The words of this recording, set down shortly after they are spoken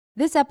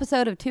This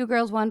episode of Two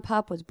Girls, One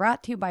Pup was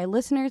brought to you by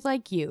listeners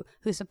like you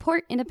who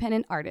support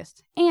independent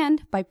artists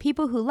and by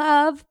people who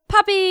love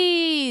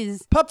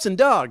puppies. Pups and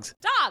dogs.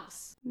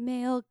 Dogs.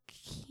 Male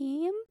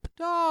camp?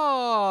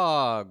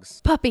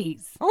 Dogs.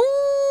 Puppies.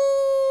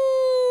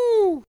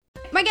 Ooh.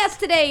 My guest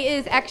today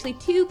is actually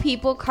two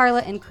people,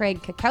 Carla and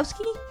Craig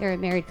Kakowski. They're a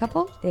married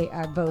couple. They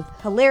are both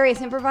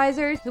hilarious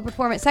improvisers who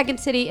perform at Second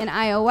City and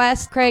IO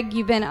West. Craig,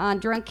 you've been on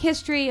Drunk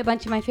History, a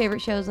bunch of my favorite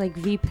shows like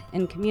Veep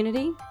and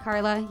Community.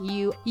 Carla,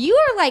 you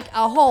are like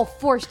a whole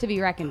force to be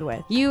reckoned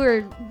with.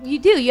 You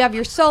have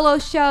your solo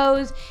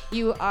shows.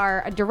 You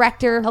are a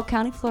director, Hill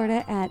County,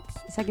 Florida at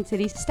Second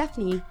City.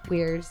 Stephanie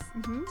Weir's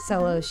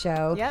solo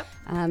show. Yep.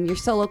 Your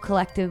solo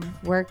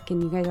collective work,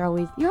 and you guys are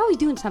always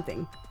doing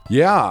something.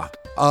 Yeah.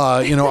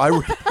 I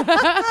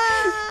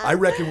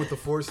reckon with the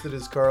force that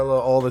is Carla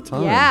all the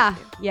time. Yeah.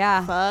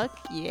 Fuck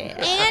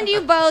yeah. And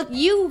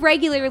you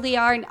regularly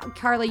are, and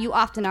Carla, you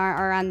often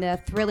are on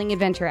the Thrilling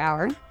Adventure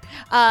Hour.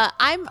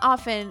 I'm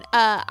often,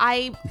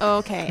 I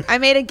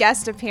made a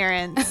guest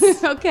appearance.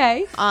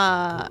 Okay.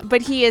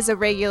 But he is a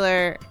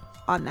regular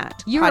on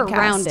that You're podcast.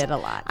 around it a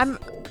lot.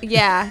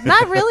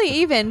 Not really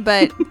even,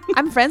 but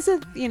I'm friends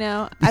with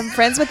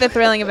the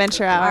Thrilling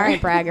Adventure Hour. All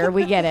right, bragger,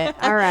 we get it.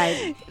 All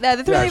right.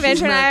 The Thrilling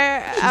Adventure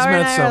Hour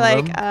and I are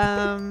like,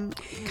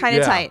 kind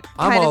of tight.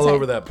 I'm all tight.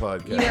 over that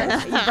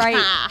podcast.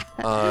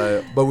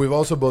 Right. But we've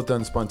also both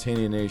done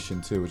Spontanea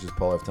Nation too, which is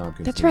Paul F.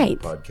 Tompkins' That's right.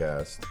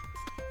 podcast.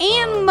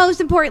 And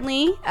most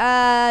importantly,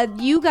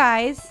 you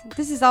guys,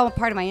 this is all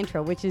part of my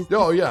intro, which is...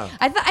 Oh, yeah.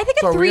 I think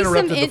Sorry, a we threesome...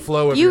 interrupted the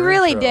flow of You your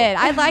really intro. did.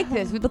 I like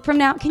this. From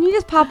now, can you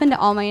just pop into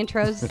all my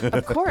intros?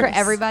 Of course. For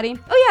everybody.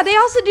 Oh, yeah, they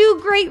also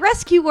do great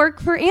rescue work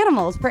for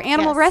animals, for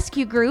animal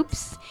rescue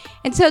groups.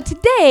 And so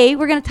today,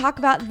 we're going to talk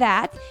about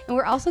that, and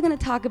we're also going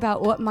to talk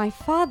about what my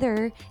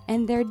father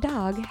and their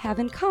dog have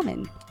in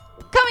common.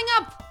 Coming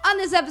up on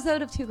this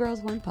episode of Two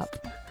Girls, One Pup.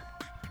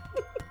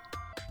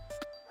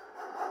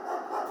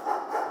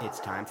 It's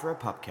time for a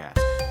pupcast.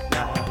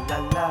 La la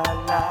la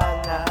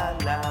la la la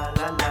la la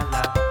la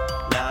la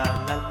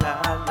la la la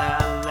la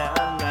la la.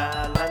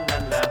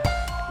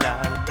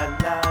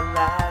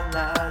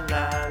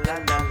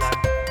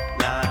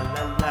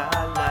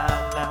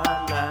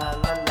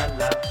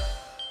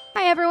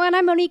 Hi everyone,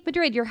 I'm Monique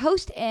Madrid, your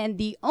host and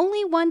the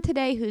only one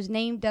today whose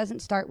name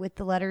doesn't start with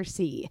the letter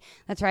C.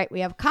 That's right,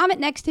 we have Comet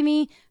next to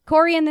me,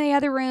 Corey in the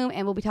other room,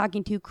 and we'll be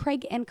talking to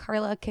Craig and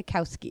Carla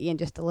Kakowski in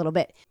just a little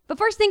bit. But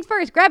first things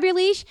first, grab your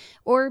leash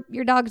or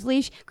your dog's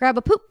leash, grab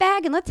a poop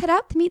bag, and let's head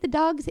out to meet the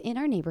dogs in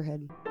our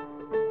neighborhood.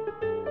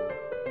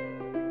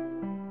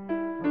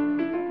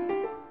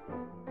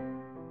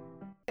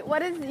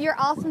 What is your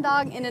awesome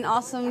dog in an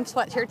awesome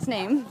sweatshirt's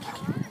name?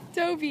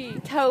 Toby.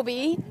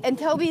 Toby. And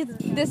Toby,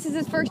 this is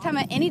his first time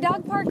at any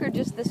dog park or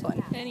just this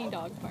one? Any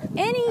dog park.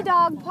 Any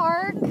dog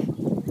park.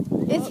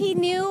 Is he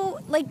new?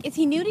 Is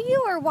he new to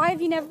you, or why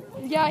have you never?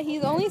 Yeah,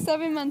 he's only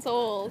 7 months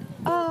old.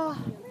 Oh,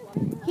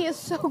 he is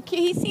so cute.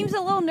 He seems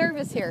a little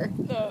nervous here.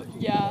 So,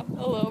 yeah,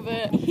 a little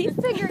bit. He's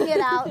figuring it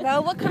out,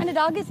 though. What kind of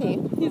dog is he?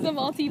 He's a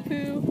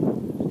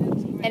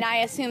Maltipoo. And I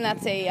assume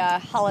that's a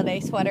holiday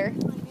sweater.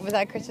 Was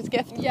that a Christmas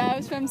gift? Yeah, it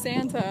was from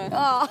Santa.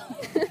 Oh,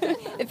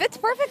 it fits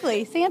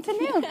perfectly. Santa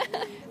knew.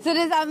 So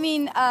does that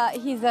mean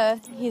he's a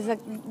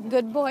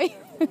good boy?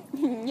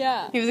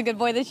 Yeah. He was a good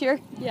boy this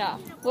year? Yeah.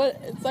 Well,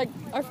 it's like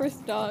our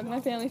first dog,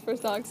 my family's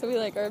first dog, so we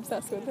are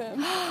obsessed with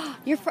him.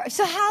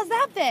 So how's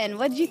that been?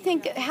 What did you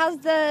think?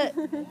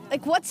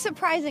 What's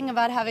surprising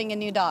about having a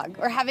new dog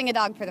or having a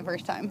dog for the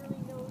first time?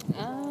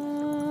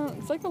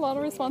 It's a lot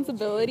of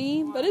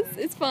responsibility, but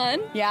it's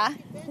fun. Yeah?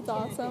 It's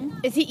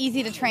awesome. Is he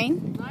easy to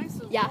train?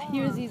 Yeah,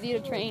 he was easy to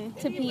train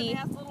to pee.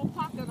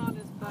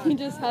 He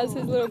just has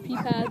his little pee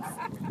pads.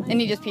 And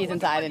he just pees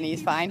inside and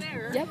he's fine?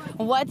 Yep.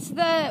 What's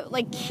the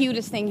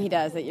cutest thing he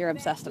does that you're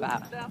obsessed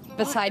about?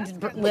 Besides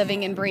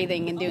living and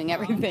breathing and doing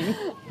everything.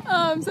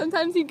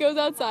 Sometimes he goes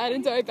outside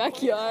into our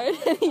backyard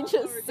and he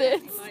just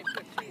sits.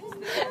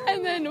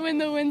 And then when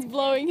the wind's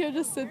blowing, he'll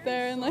just sit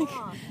there and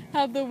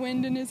have the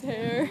wind in his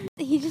hair.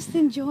 He's just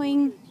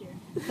enjoying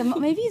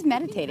maybe he's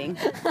meditating.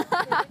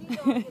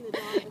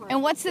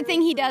 And what's the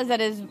thing he does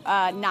that is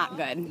not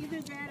good?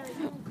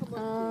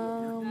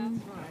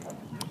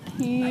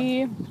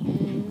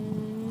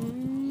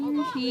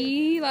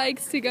 He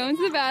likes to go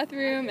into the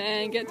bathroom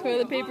and get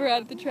toilet paper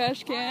out of the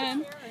trash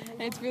can,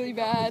 and it's really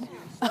bad.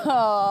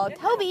 Oh,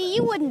 Toby,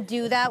 you wouldn't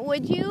do that,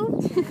 would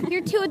you? You're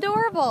too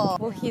adorable.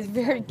 Well, he's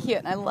very cute,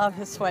 and I love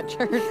his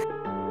sweatshirt.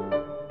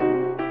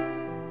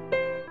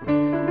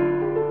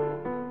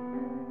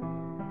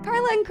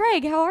 Carla and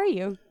Craig, how are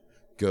you?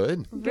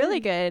 Good.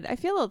 Really good. I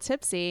feel a little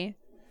tipsy.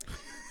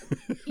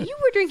 You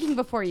were drinking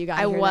before you got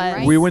I here, was. then,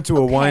 right? We went to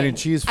a Okay. wine and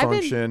cheese I've been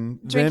function.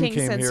 drinking Then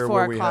came since here 4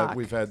 where o'clock.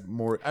 we've had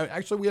more.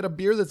 Actually, we had a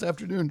beer this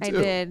afternoon too.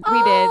 We did.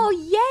 Oh,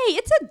 yay!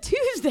 It's a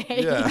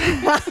Tuesday. Yeah. Can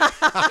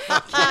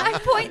I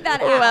point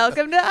that out?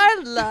 Welcome to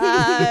our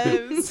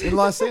lives. In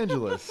Los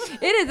Angeles.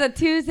 It is a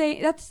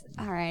Tuesday. That's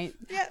all right.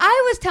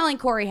 I was telling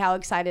Corey how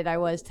excited I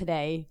was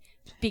today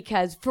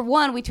because, for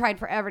one, we tried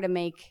forever to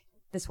make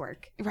this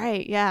work.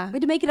 Right. Yeah. We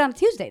had to make it on a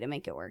Tuesday to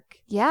make it work.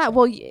 Yeah.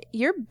 Well,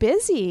 you're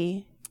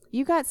busy.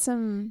 You got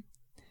some.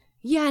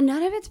 Yeah,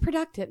 none of it's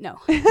productive. No,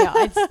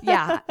 it's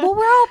Well,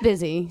 we're all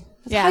busy.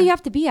 That's how you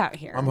have to be out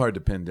here. I'm hard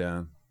to pin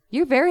down.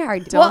 You're very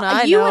hard to. Don't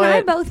I you know and I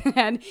it. both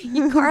had.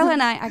 Carla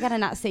and I gotta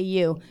not say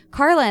you.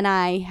 Carla and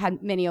I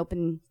had many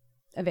open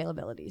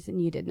availabilities,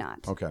 and you did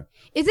not. Okay.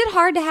 Is it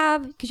hard to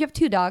have? Because you have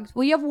 2 dogs.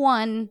 Well, you have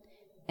 1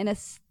 and a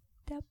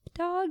step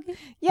dog.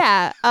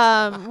 Yeah.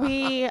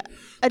 We They're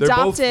both,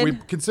 adopted. we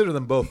consider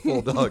them both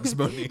full dogs,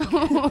 Monique.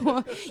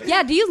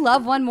 Yeah. Do you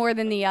love one more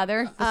than the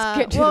other? Let's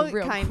get to well, the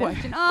real kind of.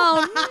 question.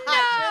 Oh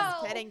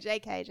no! Just kidding.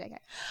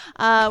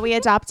 JK. We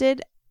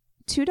adopted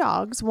 2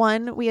 dogs.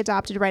 One we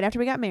adopted right after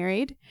we got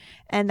married,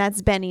 and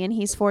that's Benny, and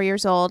he's 4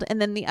 years old.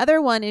 And then the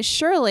other one is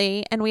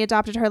Shirley, and we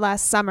adopted her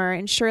last summer,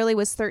 and Shirley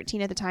was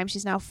 13 at the time.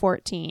 She's now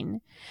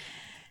 14.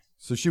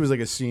 So she was like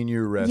a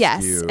senior rescue.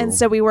 Yes. And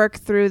so we work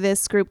through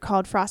this group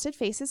called Frosted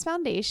Faces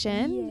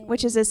Foundation,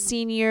 which is a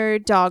senior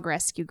dog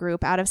rescue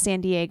group out of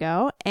San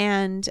Diego.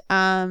 And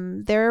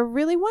they're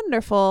really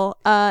wonderful.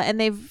 And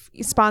they've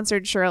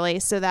sponsored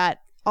Shirley so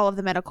that all of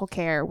the medical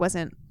care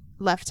wasn't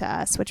left to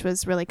us, which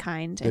was really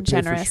kind and They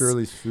pay generous. for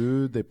Shirley's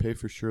food. They pay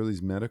for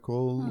Shirley's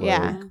medical.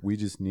 Yeah. Like, we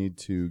just need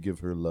to give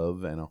her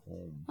love and a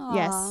home.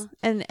 Yes. Aw.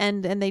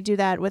 And they do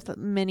that with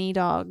many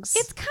dogs.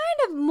 It's kind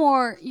of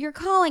more. You're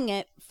calling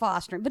it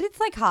fostering, but it's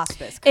like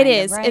hospice. It kind of,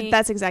 is. right?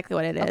 That's exactly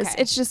what it is.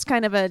 Okay. It's just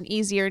kind of an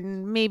easier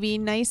and maybe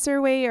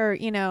nicer way, or,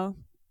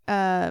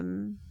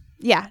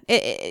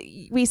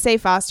 we say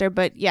foster,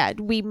 but yeah,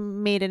 we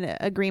made an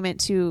agreement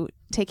to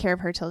take care of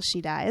her till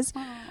she dies,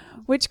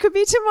 which could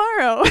be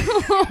tomorrow.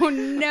 Oh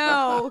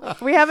no!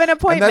 We have an And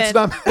appointment.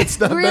 it's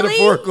not Really?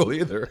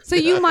 it So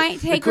you might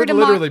take her could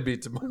tomorrow. literally be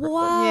tomorrow.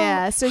 Wow.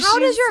 Yeah, so how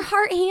does she's- your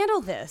heart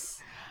handle this?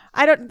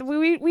 I don't.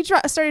 We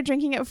started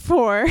drinking at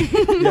 4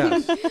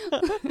 Yes.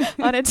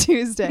 on a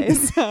Tuesday,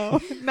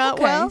 so not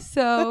Okay, well.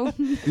 so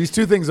These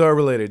 2 things are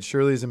related.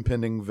 Shirley's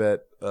impending vet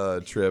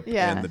trip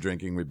Yeah. and the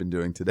drinking we've been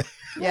doing today.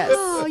 Yes.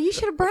 oh, you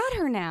should have brought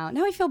her now.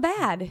 Now I feel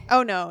bad.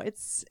 Oh no,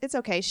 it's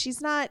okay.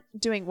 She's not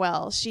doing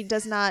well. She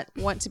does not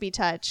want to be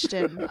touched,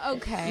 and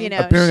Okay, you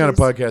know, Appearing on a she's-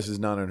 podcast is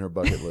not on her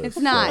bucket list. it's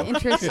not so.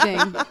 interesting.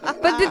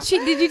 But did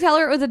you tell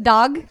her it was a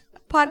dog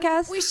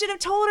podcast? We should have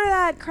told her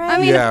that, Craig. I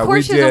mean, Yeah, of course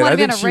we she doesn't did. want I to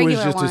be on think a she was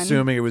regular just one.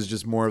 assuming it was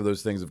just more of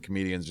those things of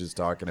comedians just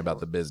talking about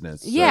the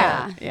business. So,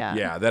 Yeah.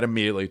 Yeah. that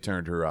immediately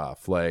turned her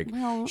off. Like,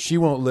 Well- she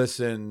won't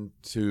listen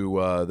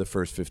to the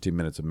first 15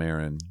 minutes of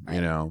Marin.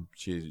 You know,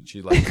 she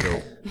likes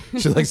to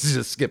she likes to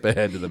just skip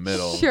ahead to the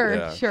middle. Sure,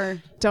 Yeah.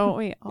 sure. Don't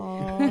we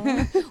all?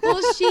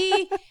 Well,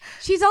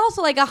 she's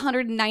also like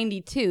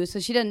 192, so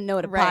she doesn't know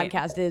what a Right.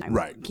 podcast is.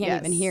 Right. Can't Yes.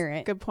 even hear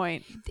it. Good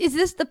point. Is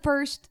this the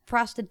first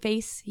Frosted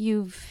Face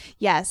you've?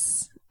 Yes.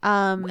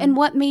 And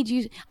what made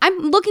you? I'm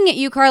looking at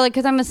you, Carla,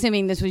 because I'm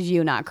assuming this was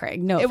you, not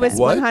Craig. No, It was offense.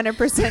 What?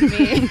 100%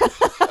 me.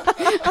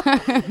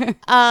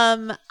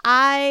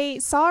 I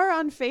saw her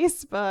on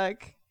Facebook,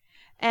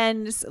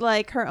 and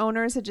like her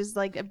owners had just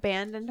like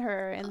abandoned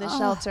her in the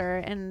shelter,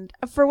 and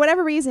for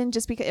whatever reason,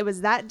 just because it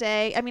was that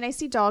day. I mean, I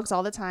see dogs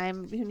all the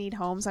time who need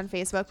homes on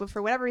Facebook, but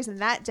for whatever reason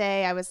that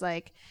day I was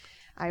like,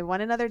 I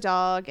want another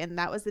dog, and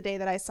that was the day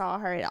that I saw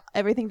her.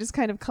 Everything just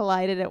kind of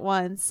collided at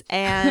once,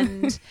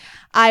 and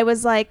I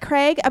was like,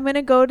 Craig, I'm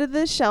gonna go to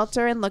the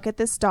shelter and look at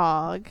this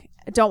dog.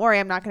 Don't worry,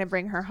 I'm not gonna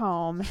bring her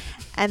home.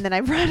 And then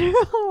I brought her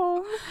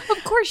home.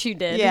 Of course you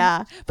did.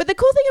 Yeah, but the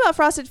cool thing about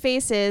Frosted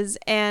Faces,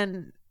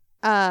 and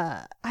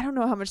I don't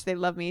know how much they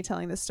love me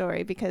telling this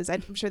story, because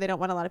I'm sure they don't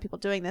want a lot of people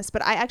doing this,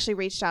 but I actually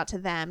reached out to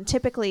them.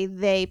 Typically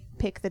they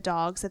pick the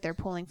dogs that they're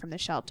pulling from the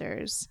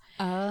shelters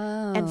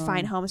Oh. and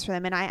find homes for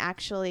them, and I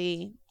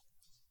actually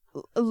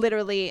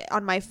literally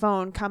on my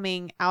phone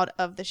coming out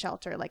of the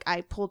shelter, like I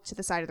pulled to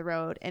the side of the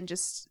road and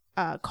just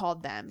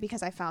called them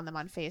because I found them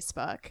on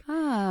Facebook.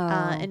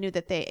 Oh. And knew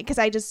that because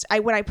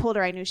when I pulled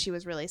her, I knew she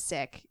was really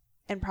sick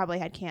and probably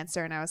had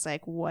cancer, and I was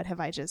like, what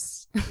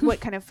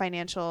kind of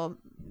financial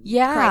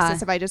crisis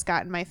have I just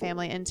gotten my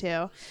family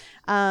into?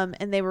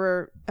 And they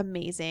were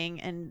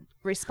amazing and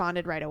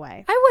responded right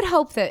away. I would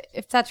hope that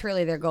if that's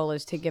really their goal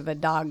is to give a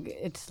dog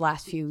its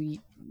last few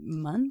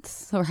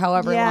months or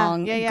however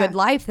long good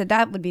life,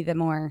 that would be the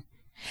more.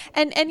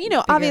 And you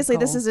know, obviously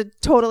this goal. is a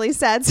totally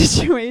sad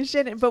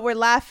situation, but we're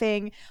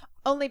laughing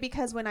only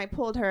because when I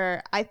pulled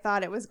her, I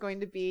thought it was going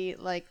to be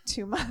like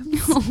 2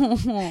 months.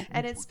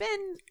 And it's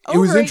been over It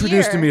was a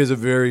introduced to year. me as a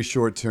very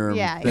short-term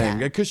Yeah, thing yeah.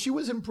 because she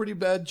was in pretty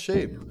bad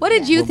shape. What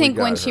did you When we think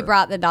got when she her.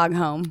 brought the dog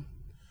home?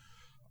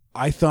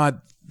 I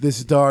thought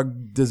this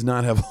dog does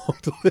not have long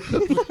to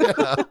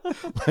live.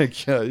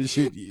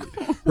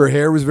 Her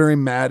hair was very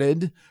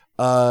matted.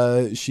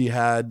 She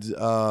had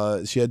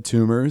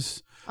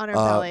tumors On her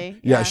belly.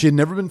 Yeah, she had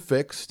never been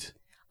fixed.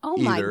 Oh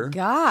my either.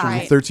 God. She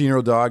was a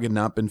 13-year-old dog, had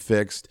not been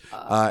fixed,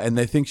 and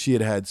they think she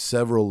had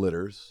several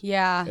litters.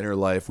 Yeah. In her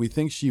life, we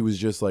think she was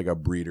just like a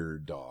breeder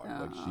dog,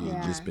 like she had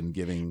Yeah. just been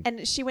giving.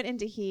 And she went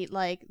into heat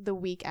like the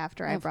week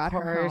after I Of brought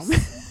her course.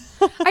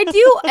 home. I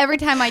do every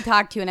time I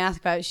talk to you and ask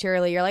about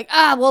Shirley, you're like,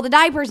 well, the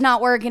diaper's not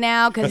working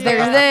out because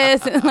there's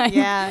this. And like,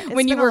 Yeah, it's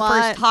when you been a were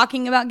lot. first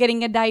talking about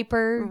getting a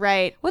diaper.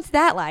 Right. What's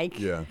that like?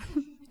 Yeah,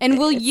 And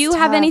will It's you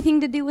have tough. anything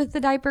to do with the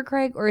diaper,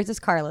 Craig? Or is this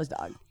Carla's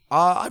dog?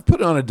 I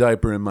put on a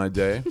diaper in my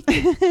day.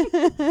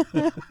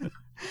 I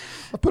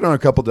put on a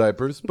couple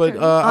diapers, but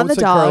I On would the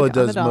say dog, Carla on the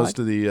does dog. most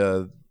of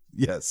the.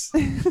 Yes,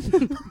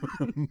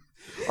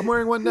 I'm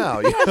wearing one now.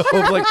 You know,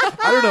 like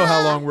I don't know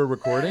how long we're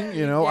recording.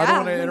 You know, I don't Yeah,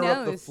 want to who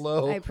interrupt the knows?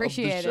 flow I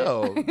appreciate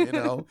of the show. You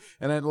know,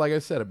 and like I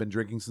said, I've been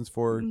drinking since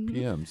 4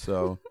 p.m.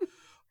 So,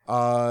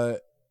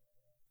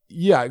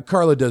 yeah,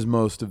 Carla does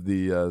most of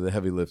the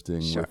heavy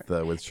lifting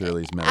with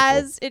Shirley's medical.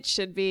 As it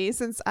should be,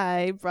 since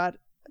I brought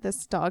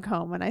this dog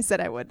home and I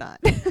said I would not.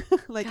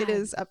 Like it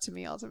is up to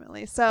me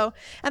ultimately. So,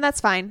 and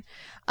that's fine.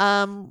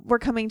 We're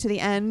coming to the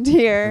end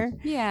here.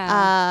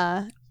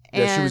 Yeah.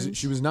 Yeah, And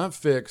she was not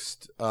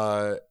fixed,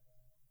 but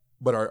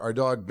our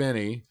dog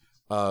Benny,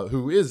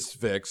 who is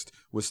fixed,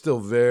 was still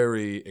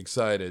very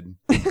excited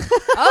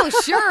Oh,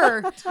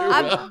 sure. All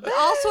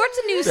sorts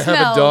of new to smells.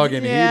 have a dog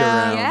in heat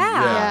Yeah. around.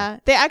 Yeah.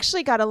 they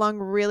actually got along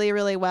really,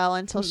 really well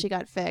until she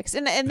got fixed,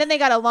 and then they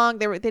got along.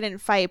 They didn't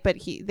fight, but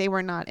they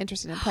were not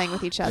interested in playing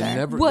with each other.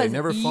 They Was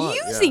never fought.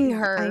 using yeah.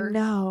 her. I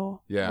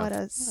know. Yeah. What a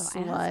Little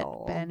slut,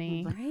 asshole.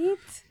 Benny. Right?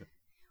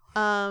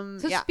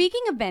 So Yeah.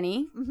 speaking of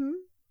Benny, Mhm.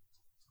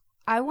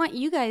 I want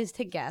you guys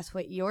to guess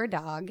what your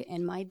dog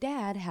and my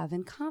dad have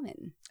in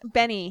common.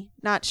 Benny,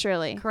 not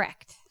Shirley.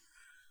 Correct.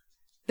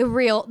 The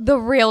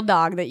real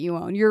dog that you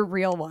own, your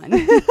real one.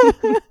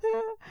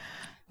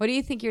 What do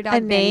you think your dog?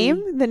 A Benny-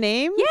 name? The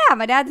name? Yeah,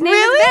 my dad's name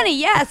is Benny.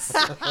 Yes.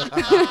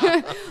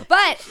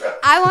 But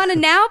I want to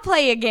now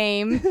play a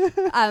game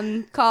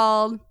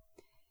called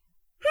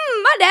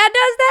my dad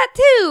does that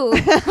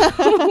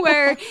too,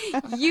 where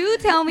you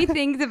tell me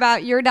things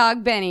about your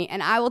dog Benny,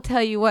 and I will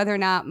tell you whether or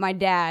not my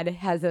dad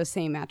has those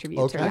same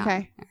attributes or Okay. not.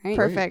 Okay. All right?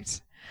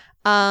 Perfect.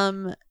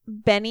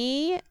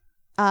 Benny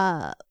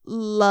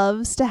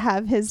loves to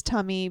have his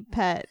tummy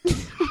pet.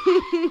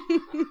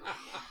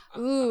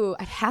 Ooh,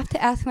 I'd have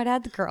to ask my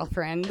dad's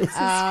girlfriend. His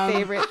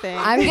favorite thing.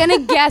 I'm gonna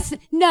guess.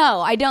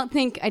 No, I don't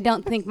think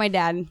my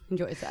dad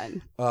enjoys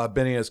that.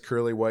 Benny has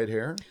curly white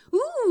hair.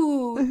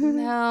 Ooh,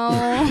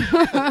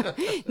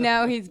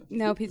 no,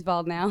 he's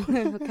bald now.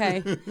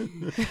 Okay.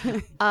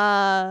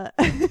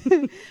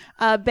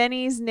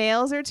 Benny's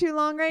nails are too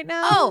long right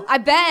now. Oh, I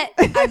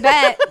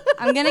bet.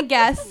 I'm gonna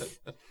guess.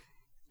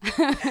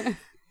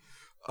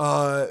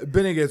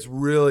 Benny gets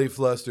really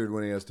flustered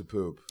when he has to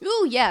poop.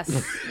 Ooh, yes.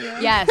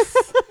 Yes.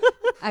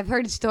 I've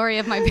heard a story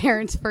of my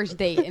parents' first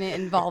date, and it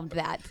involved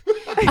that.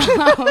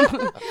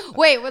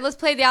 Wait, well, let's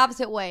play the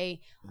opposite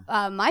way.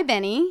 My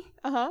Benny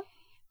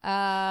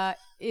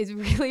is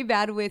really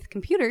bad with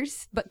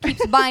computers, but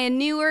keeps buying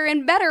newer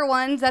and better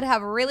ones that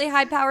have really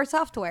high power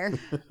software.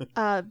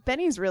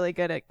 Benny's really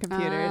good at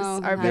computers.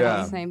 Oh, Our not Benny.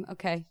 the same.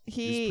 Okay.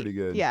 He's pretty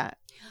good. Yeah.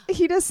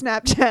 He does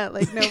Snapchat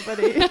like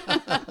nobody.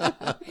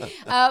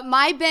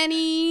 My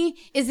Benny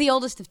is the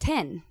oldest of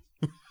 10.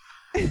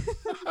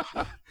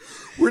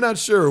 We're not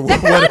sure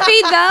Could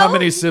be, though. how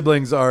many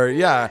siblings are.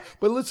 Yeah,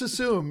 but let's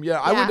assume.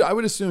 Yeah, Yeah. I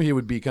would assume he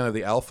would be kind of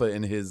the alpha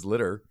in his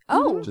litter.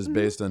 Oh. just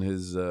based on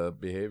his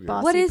behavior.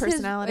 Boss. What is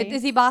personality. his?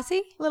 Is he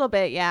bossy? A little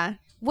bit, yeah.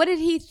 What did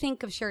he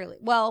think of Shirley?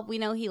 Well, we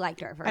know he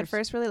liked her at first. At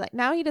first, really like.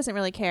 Now he doesn't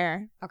really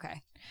care.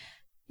 Okay.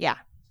 Yeah.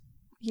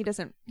 He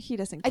doesn't.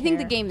 Care. I think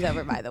the game's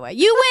over, by the way.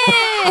 You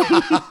win!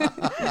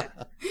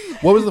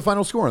 What was the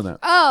final score on that?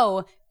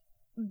 Oh,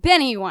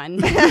 Benny won.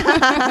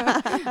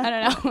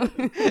 I don't know.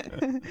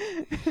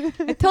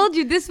 I told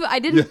you this. I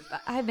didn't.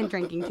 I've been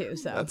drinking too,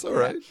 so That's all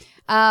right.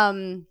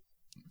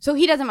 So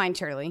he doesn't mind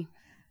Shirley.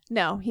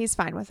 No, he's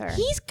fine with her.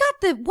 He's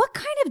got the. What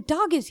kind of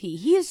dog is he?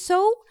 He is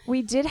so.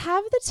 We did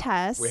have the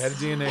test. We had a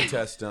DNA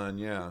test done.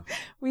 Yeah,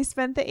 We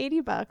spent the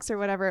 $80 or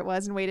whatever it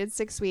was and waited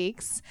 6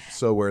 weeks.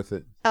 so worth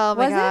it. Oh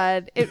my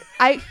Was it?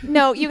 God.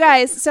 No, you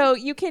guys, so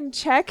you can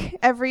check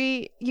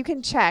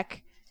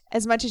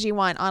as much as you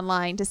want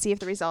online to see if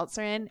the results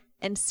are in.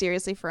 And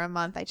seriously, for a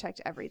month, I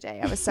checked every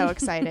day. I was so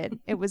excited.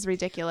 It was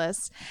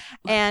ridiculous.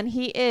 And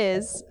he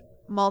is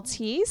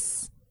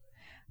Maltese,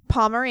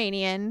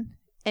 Pomeranian,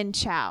 and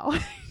Chow.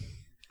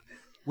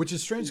 Which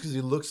is strange because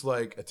he looks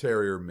like a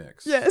terrier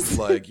mix. Yes.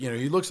 Like,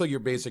 he looks like your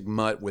basic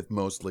mutt with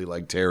mostly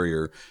like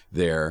terrier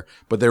there.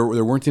 But there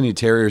weren't any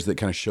terriers that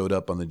kind of showed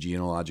up on the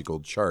genealogical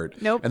chart.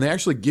 Nope. And they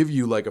actually give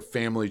you like a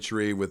family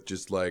tree with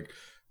just like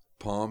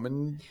Palm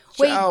and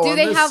Wait, Chow do on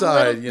they this have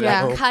side, little you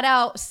know?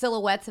 cutout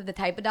silhouettes of the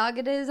type of dog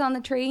it is on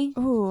the tree?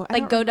 Ooh, I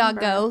Like don't Go Dog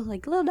remember. Go,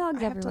 like little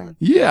dogs everywhere.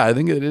 Yeah, I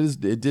think it is.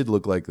 It did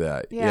look like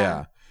that. Yeah.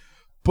 Yeah.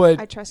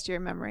 But I trust your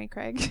memory,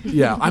 Craig.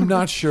 yeah, I'm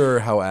not sure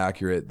how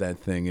accurate that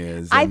thing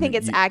is. I And think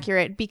it's you-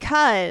 accurate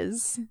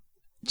because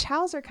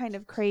Chows are kind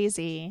of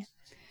crazy.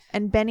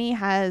 And Benny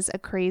has a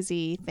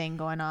crazy thing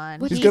going on.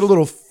 What? He's got a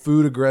little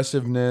food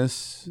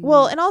aggressiveness.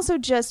 Well, and also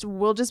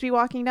we'll just be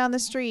walking down the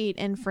street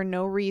and for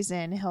no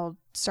reason he'll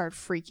start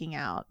freaking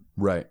out.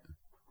 Right.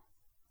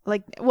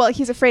 Like, well,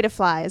 he's afraid of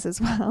flies as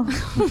well.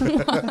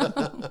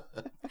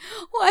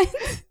 What?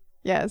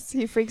 Yes,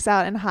 he freaks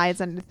out and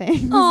hides under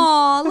things.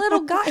 Aw,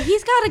 little guy.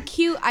 He's got a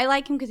cute. I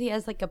like him because he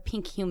has like a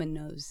pink human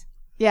nose.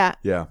 Yeah.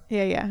 Yeah.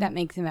 Yeah. That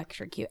makes him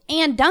extra cute.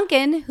 And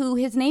Duncan, who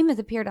his name has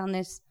appeared on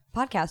this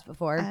podcast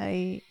before,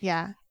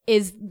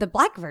 is the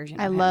black version.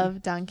 I of him.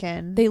 love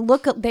Duncan.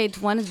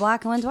 One is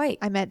black and one's white.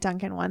 I met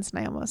Duncan once and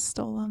I almost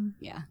stole him.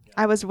 Yeah.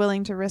 I was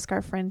willing to risk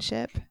our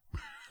friendship.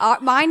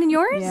 Mine and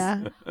yours?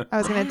 Yeah. I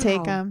was going to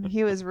take Wow. him.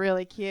 He was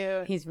really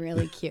cute. He's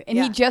really cute. And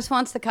Yeah. he just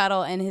wants to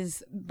cuddle, and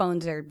his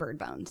bones are bird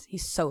bones.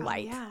 He's so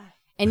light. Yeah.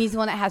 And he's the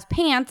one that has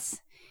pants.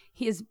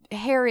 His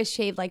hair is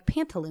shaved like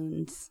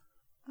pantaloons.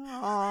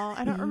 Oh,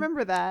 I don't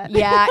remember that.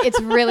 Yeah, it's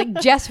really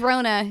Jess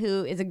Rona,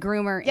 who is a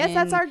groomer. Yes,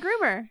 that's our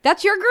groomer.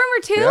 That's your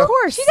groomer too. Yeah. Of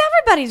course. She's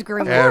everybody's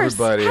groomer.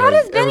 Everybody How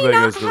has- does Benny everybody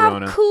not goes to have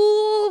Rona.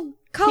 cool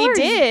colors?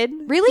 He did.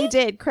 Really? He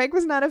did. Craig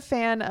was not a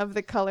fan of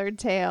the colored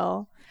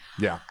tail.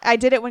 Yeah. I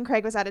did it when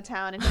Craig was out of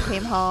town and he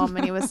came home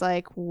and he was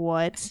like,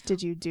 "What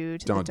did you do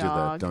to Don't the do that.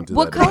 dog?" Don't do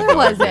What that. to my color dog.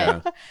 was it?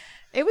 Yeah.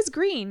 It was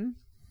green.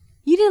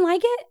 You didn't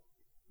like it?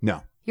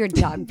 No. You're a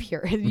dog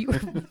purist. You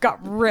got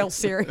real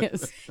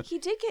serious. He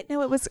did get it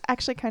was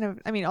actually kind of.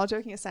 I mean, all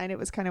joking aside, it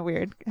was kind of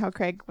weird how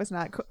Craig was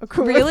not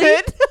cool Really?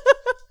 with it.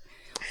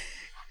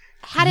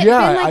 Had it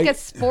Yeah, been like I- a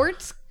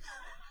sports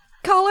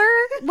color,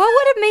 what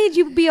would have made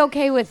you be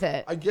okay with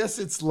it? I guess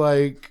it's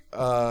like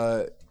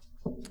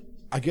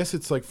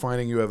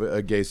finding you have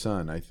a gay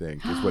son, I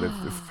think, is what it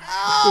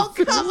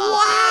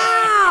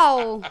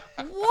Wow!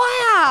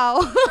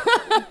 Wow!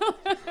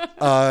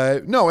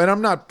 no, and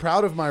I'm not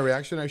proud of my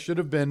reaction. I should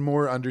have been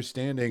more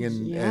understanding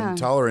and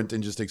tolerant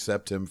and just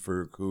accept him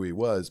for who he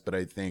was. But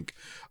I think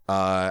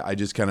I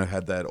just kind of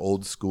had that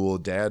old school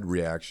dad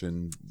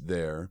reaction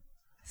there.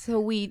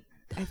 So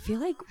I feel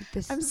like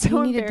this. I'm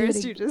so we need to do it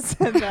embarrassed you ag- just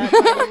said that.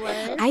 By the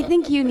way. I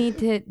think you need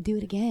to do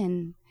it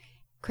again.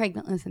 Craig,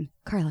 don't listen.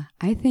 Carla,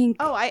 I think.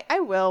 Oh, I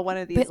will one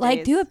of these. but like,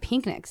 days. do a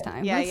pink next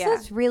time. Yeah,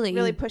 Let's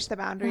really push the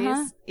boundaries.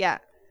 Uh-huh. Yeah,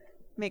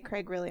 make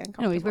Craig really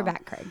uncomfortable. Anyways, we're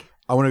back, Craig.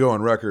 I want to go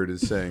on record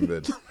as saying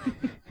that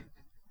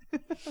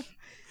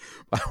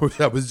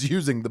I was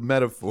using the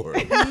metaphor.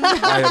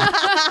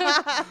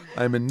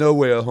 I'm in no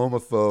way a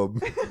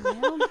homophobe,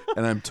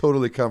 and I'm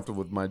totally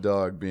comfortable with my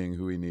dog being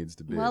who he needs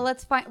to be. Well,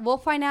 we'll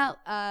find out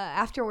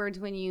afterwards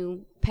when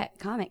you pet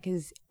Comet,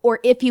 or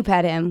if you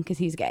pet him, because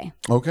he's gay.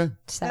 Okay.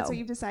 So. That's what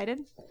you've decided.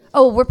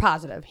 Oh, we're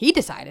positive. He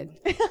decided.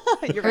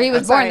 You're Or he right.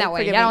 was I'm sorry. born that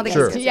way. Forgive I don't me. think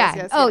Sure.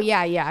 it's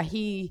yeah.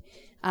 He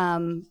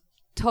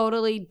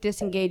totally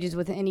disengages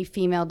with any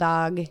female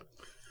dog.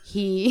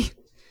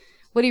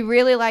 What he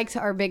really likes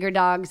are bigger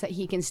dogs that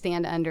he can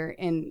stand under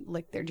and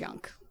lick their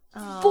junk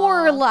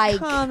for like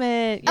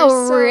Comment. a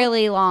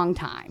really long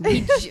time.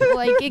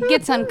 It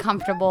gets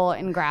uncomfortable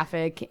and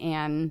graphic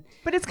and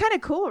But it's kind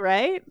of cool,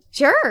 right?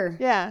 sure.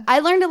 Yeah. I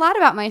learned a lot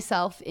about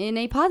myself in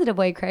a positive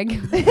way, Craig.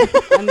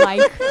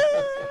 Unlike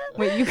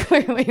what you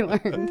clearly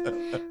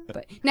learned.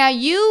 But now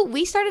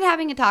we started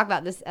having a talk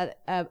about this at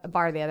a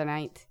bar the other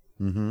night.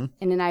 Mm-hmm.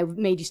 And then I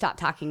made you stop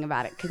talking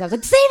about it because I was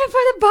like, save it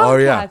for the podcast. Oh,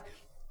 yeah.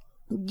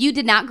 You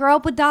did not grow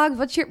up with dogs.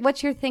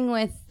 What's your thing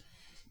with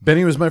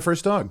Benny was my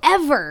first dog.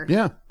 ever?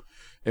 Yeah.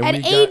 And At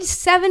we age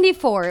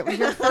 74, it was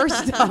your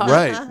first dog.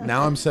 right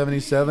now I'm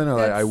 77.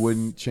 I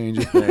wouldn't change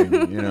a thing.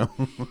 You know,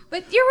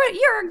 But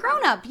you're a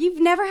grown up.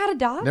 You've never had a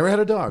dog? never had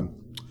a dog.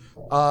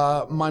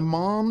 My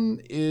mom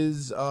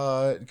is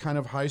kind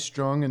of high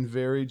strung and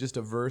very just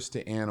averse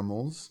to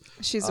animals.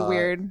 She's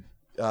weird.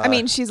 I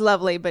mean, she's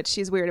lovely, but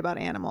she's weird about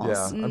animals.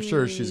 Yeah, I'm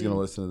sure she's gonna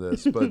listen to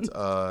this,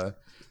 but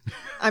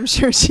I'm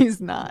sure she's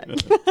not.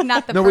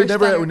 Not the no, first we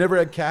dog. never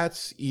had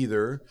cats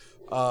either.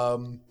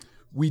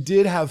 We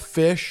did have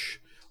fish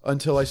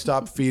until I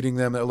stopped feeding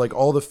them. Like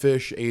all the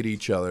fish ate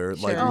each other.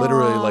 Like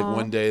literally, like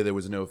one day there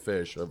was no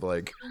fish. Of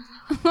like,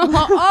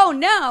 Oh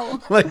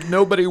no. like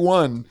nobody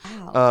won.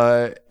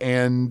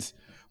 And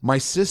my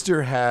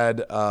sister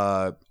had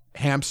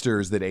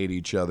hamsters that ate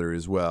each other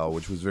as well,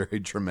 which was very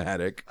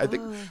traumatic. I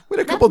think we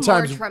had a couple That's more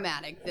times.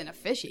 traumatic than a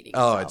fish eating.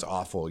 Oh, itself. it's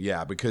awful.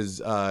 Yeah,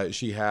 because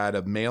she had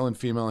a male and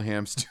female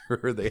hamster.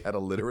 They had a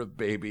litter of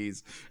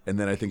babies, and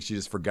then I think she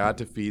just forgot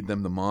to feed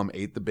them. The mom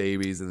ate the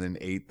babies and then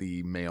ate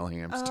the male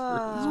hamster. as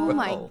Oh well.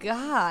 my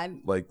god.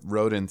 Like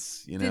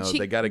rodents, you know, Did she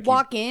they got to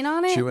walk in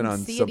on it chewing and on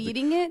see something. it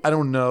eating it? I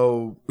don't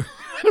know.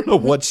 I don't know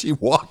what she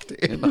walked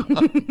in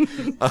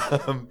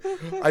on.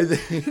 I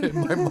think in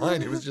my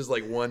mind it was just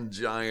like one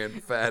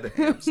giant fat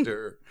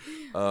hamster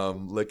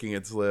licking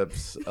its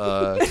lips.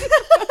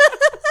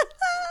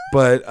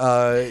 But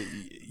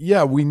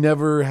yeah, we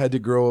never had to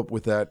grow up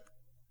with that.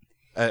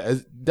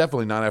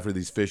 Definitely not after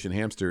these fish and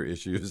hamster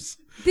issues.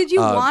 Did you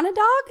want a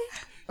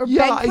dog? Or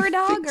beg for a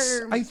dog?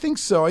 I think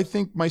so. I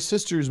think my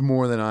sisters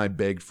more than I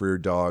begged for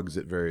dogs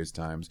at various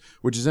times,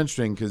 which is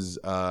interesting because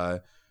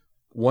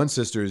one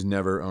sister has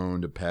never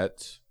owned a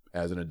pet,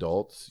 as an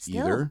adult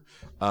either.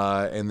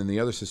 And then the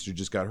other sister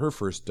just got her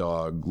first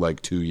dog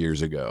like 2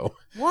 years ago.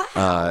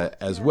 Wow.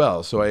 As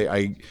well. So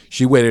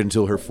she waited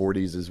until her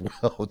 40s as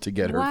well to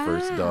get her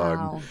first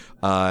dog.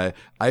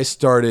 I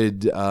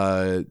started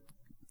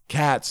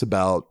cats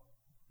about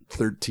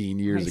 13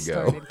 years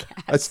ago.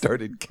 I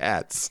started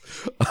Cats.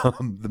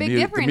 Big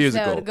difference,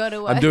 musical. though, to go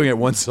to I'm doing it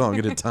one song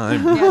at a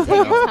time. Yeah, take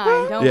your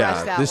time. Don't rush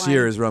Yeah, that this one.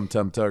 year is Rum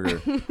Tum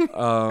Tugger.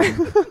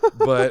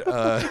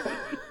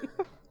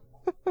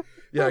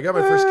 Yeah, I got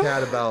my first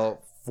cat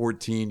about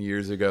 14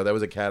 years ago. That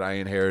was a cat I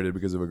inherited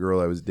because of a girl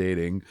I was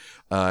dating.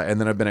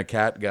 And then I've been a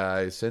cat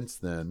guy since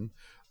then.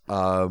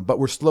 But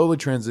we're slowly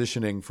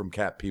transitioning from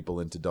cat people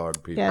into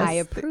dog people. Yes. I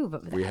approve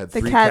of that. We had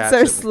The three cats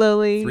are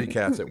slowly three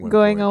cats at one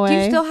going point. away. Do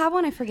you still have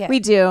one? I forget. We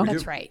do.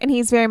 That's right. And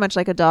he's very much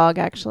like a dog,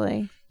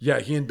 actually. Yeah,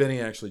 he and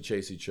Benny actually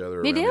chase each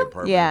other They around do? the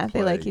apartment. Yeah, and they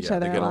play. like each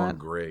other They a get lot. along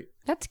great.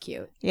 That's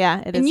cute. Yeah,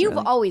 it is. And you've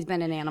really- always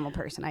been an animal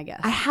person, I guess.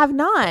 I have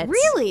not.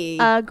 Really?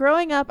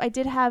 Growing up, I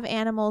did have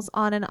animals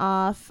on and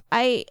off.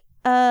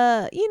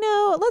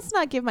 Let's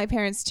not give my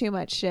parents too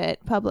much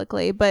shit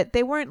publicly, but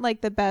they weren't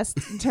like the best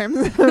in terms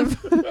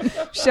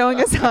of showing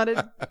us how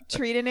to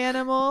treat an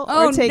animal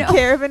or take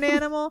care of an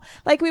animal.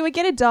 Like we would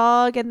get a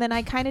dog, and then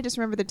I kind of just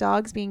remember the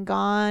dogs being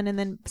gone, and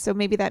then so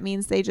maybe that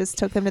means they just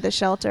took them to the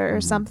shelter or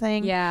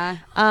something. Yeah.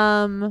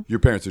 Your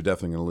parents are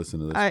definitely going to listen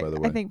to this, by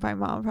the way. I think my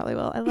mom probably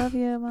will. I love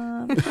you,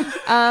 Mom.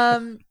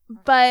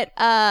 But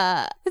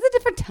It's a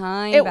different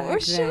time. it back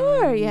was then.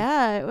 sure,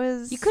 yeah, it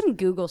was. You couldn't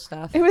Google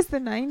stuff. It was the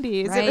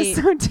 90s. It Right. was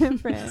so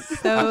different.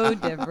 So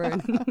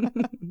different.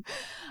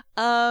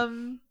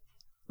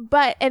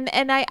 But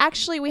I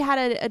actually, we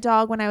had a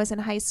dog when I was in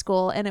high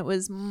school, and it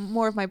was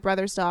more of my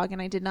brother's dog, and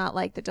I did not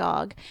like the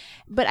dog.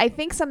 But I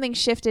think something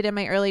shifted in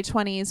my early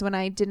 20s when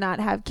I did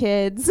not have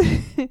kids,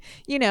 and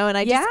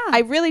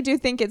I really do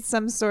think it's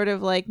some sort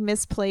of like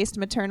misplaced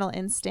maternal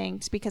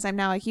instinct, because I'm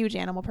now a huge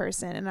animal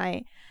person, and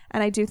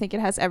I do think it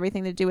has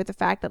everything to do with the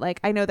fact that like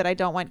I know that I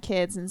don't want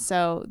kids, and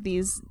so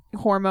these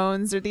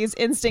hormones or these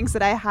instincts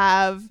that I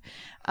have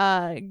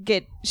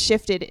get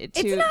shifted to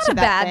It's not to a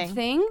that bad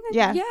thing.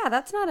 Yeah. Yeah,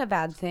 that's not a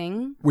bad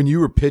thing. When you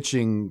were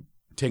pitching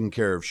taking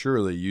care of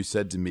Shirley, you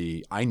said to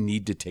me, I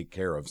need to take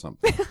care of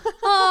something.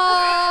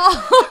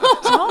 Oh.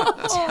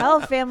 Don't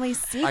tell family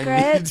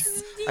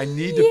secrets. I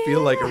need to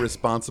feel like a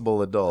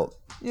responsible adult.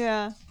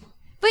 Yeah.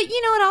 But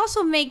it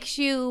also makes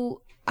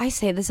you, I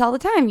say this all the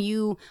time,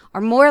 you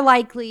are more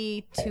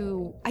likely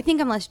to, I think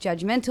I'm less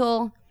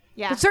judgmental.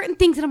 Yeah. There's certain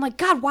things that I'm like,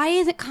 God, why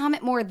isn't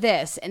Comet more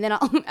this? And then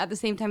I'll at the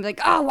same time be like,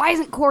 oh, why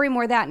isn't Corey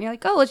more that? And you're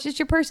like, oh, it's just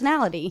your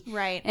personality.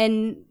 Right.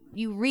 And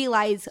you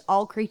realize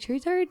all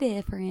creatures are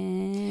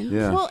different.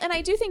 Yeah. Well, and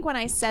I do think when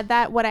I said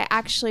that, what I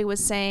actually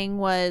was saying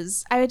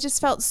was I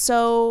just felt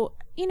so,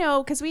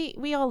 because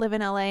we all live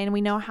in LA and we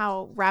know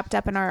how wrapped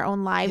up in our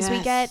own lives we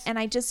Yes. get. And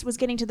I just was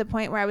getting to the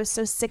point where I was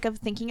so sick of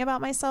thinking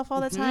about myself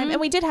all the time. And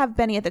we did have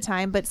Benny at the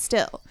time, but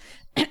still,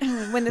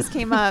 when this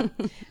came up,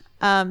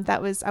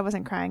 I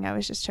wasn't crying. I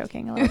was just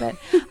choking a little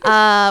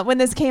bit. When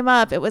this came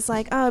up, it was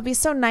like, oh, it'd be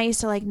so nice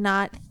to like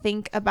not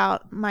think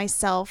about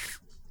myself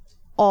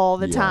all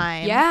the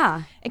time.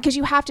 Yeah. Because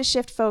you have to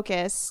shift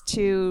focus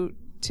to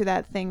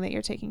that thing that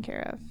you're taking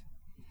care of.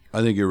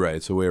 I think you're right.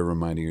 It's a way of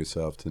reminding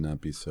yourself to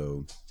not be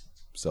so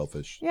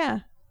selfish. Yeah.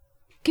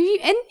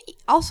 And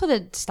also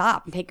to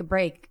stop and take a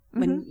break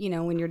when,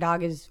 when your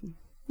dog is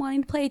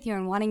wanting to play with you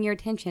and wanting your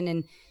attention.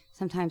 And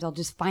sometimes I'll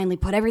just finally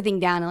put everything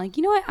down and like,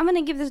 you know what? I'm going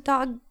to give this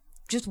dog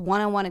just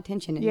one-on-one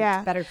attention. And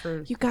it's better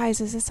for You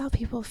guys, is this how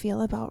people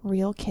feel about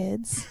real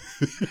kids?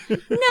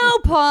 no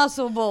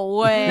possible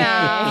way.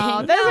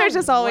 No, those are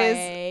just always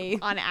way.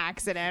 on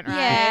accident, right?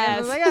 Yes.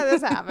 It's like, oh,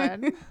 this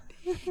happened.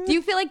 Do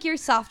you feel like you're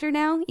softer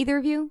now, either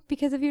of you,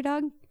 because of your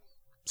dog?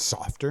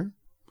 Softer?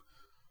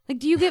 Like,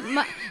 do you get?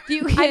 Do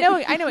you? Get,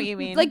 I know what you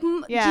mean. Like,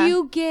 yeah. do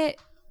you get?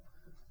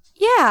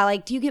 Yeah,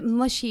 like, do you get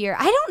mushier?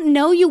 I don't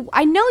know you.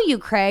 I know you,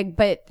 Craig,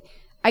 but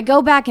I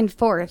go back and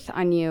forth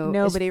on you.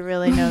 Nobody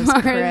really knows far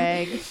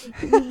as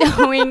Craig.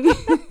 Knowing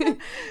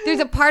there's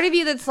a part of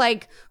you that's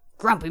like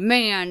grumpy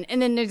man,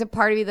 and then there's a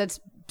part of you that's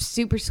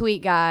super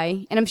sweet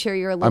guy, and I'm sure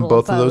you're a little. I'm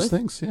both of those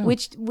things. Yeah.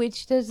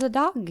 Which does the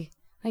dog?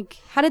 Like,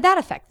 how did that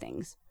affect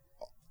things?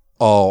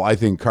 Oh, I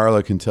think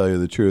Carla can tell you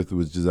the truth,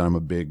 was just I'm a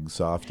big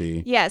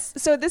softie. Yes.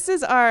 So this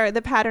is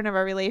the pattern of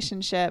our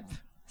relationship.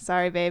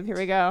 Sorry, babe. Here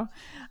we go.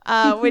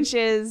 Which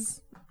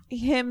is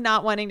him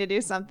not wanting to do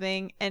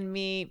something and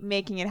me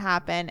making it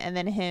happen, and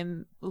then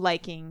him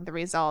liking the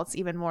results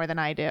even more than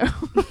I do.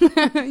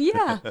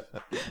 Yeah.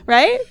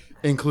 Right?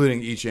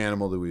 Including each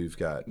animal that we've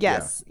got.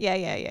 Yes.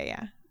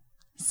 Yeah.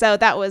 So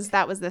that was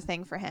the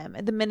thing for him.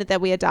 The minute that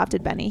we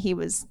adopted Benny, he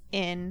was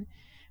in.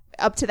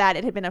 Up to that,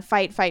 it had been a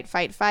fight.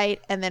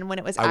 And then when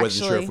it was I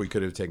wasn't sure if we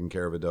could have taken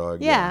care of a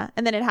dog. Yeah.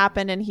 And then it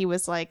happened, and he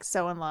was like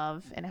so in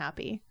love and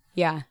happy.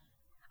 Yeah.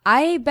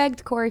 I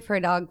begged Corey for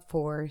a dog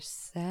for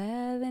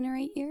 7 or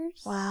 8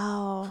 years.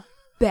 Wow.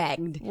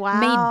 Begged. Wow.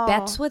 Made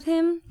bets with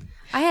him.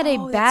 I had a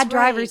Oh, bad that's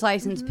driver's right.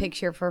 license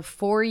picture for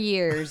 4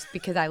 years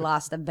because I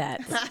lost a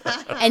bet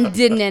and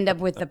didn't end up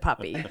with the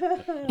puppy.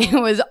 It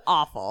was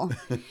awful.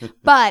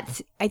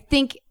 But I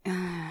think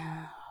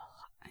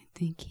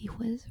he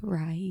was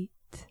right.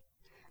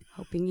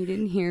 Hoping you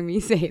didn't hear me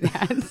say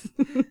that.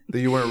 That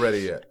you weren't ready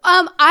yet.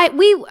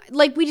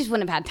 We just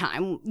wouldn't have had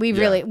time. We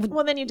really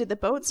Well, then you did the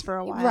boats for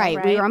a while,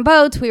 right. We were on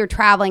boats. We were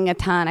traveling a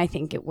ton. I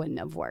think it wouldn't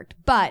have worked.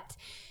 But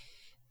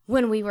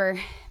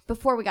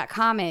before we got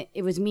Comet,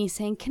 it was me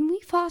saying, "Can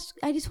we foster?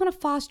 I just want to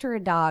foster a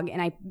dog."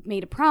 And I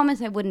made a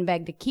promise I wouldn't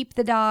beg to keep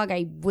the dog.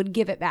 I would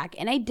give it back,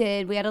 and I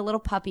did. We had a little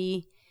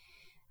puppy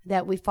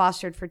that we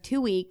fostered for 2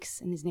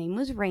 weeks, and his name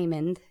was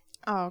Raymond.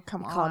 Oh,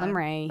 come on. Called him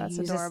Ray. That's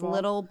he was adorable. this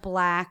little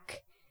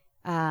black.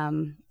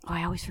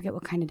 I always forget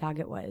what kind of dog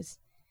it was.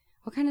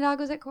 What kind of dog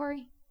was it,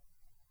 Corey?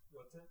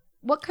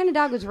 What kind of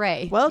dog was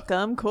Ray?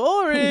 Welcome,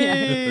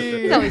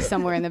 Corey. He's always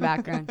somewhere in the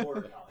background.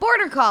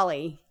 Border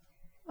Collie.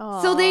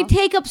 Aw. So they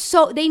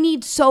they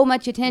need so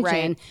much attention.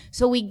 Right.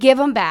 So we give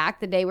them back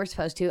the day we're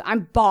supposed to.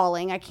 I'm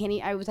bawling. I can't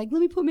eat. I was like, let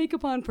me put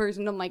makeup on first.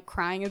 And I'm like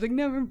crying. I was like,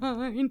 never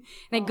mind. And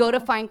I go to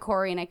find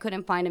Corey and I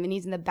couldn't find him. And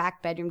he's in the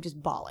back bedroom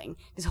just bawling,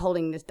 just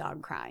holding this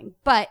dog crying.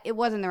 But it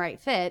wasn't the right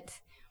fit.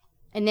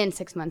 And then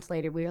 6 months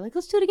later, we were like,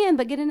 let's do it again,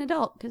 but get an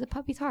adult because a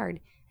puppy's hard.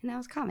 And that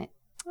was Comet.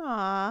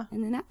 Aw.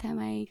 And then that time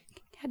I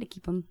had to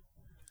keep him.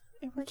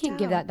 It worked Can't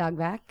give out. that dog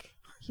back.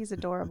 He's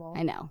adorable.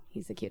 I know.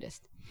 He's the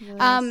cutest. He really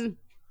is.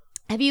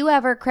 Have you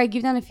ever, Craig,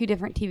 you've done a few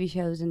different TV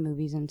shows and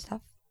movies and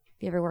stuff.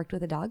 Have you ever worked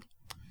with a dog?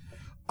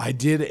 I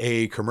did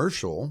a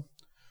commercial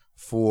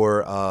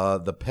for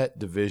the pet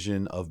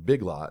division of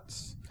Big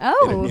Lots.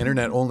 Oh. In an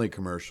internet-only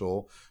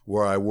commercial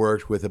where I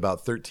worked with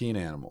about 13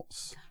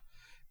 animals.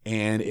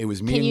 And it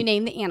was me. Can you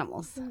name the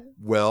animals?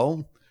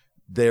 Well,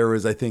 there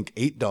was, I think,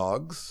 8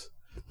 dogs,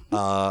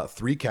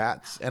 3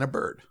 cats, and a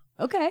bird.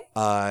 Okay.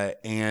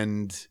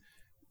 And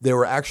there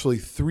were actually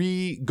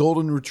 3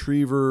 golden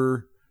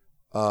retriever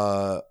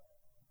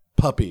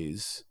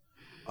puppies,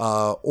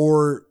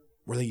 or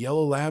were they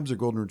yellow labs or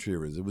golden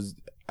retrievers?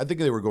 I think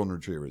they were golden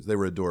retrievers. They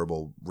were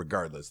adorable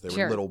regardless. They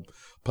Sure. were little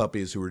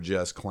puppies who were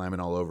just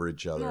climbing all over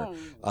each other.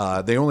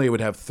 They only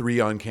would have 3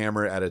 on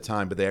camera at a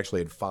time, but they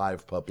actually had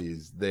 5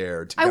 puppies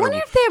there to I wonder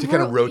if they have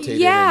kind of rotate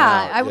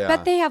yeah, in and out. I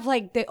bet they have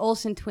like the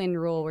Olsen twin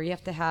rule where you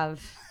have to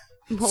have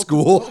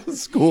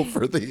school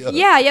for the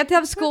Yeah, you have to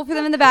have school for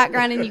them in the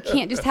background, and you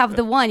can't just have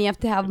the one. You have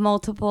to have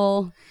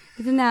multiple.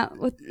 Isn't that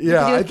what? Yeah, you do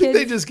I with think they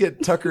kids? just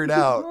get tuckered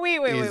out. Wait.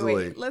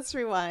 easily. Let's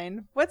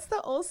rewind. What's the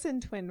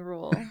Olsen twin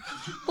rule?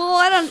 Well,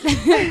 I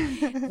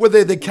don't. Well,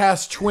 they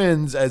cast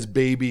twins as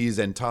babies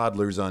and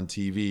toddlers on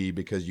TV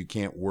because you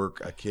can't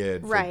work a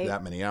kid for Right.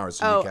 that many hours.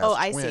 So you cast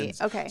I see.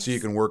 twins Okay. so you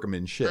can work them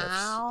in shifts.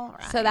 All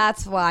right. So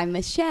that's why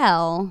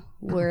Michelle,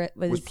 where it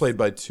Was played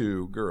by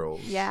 2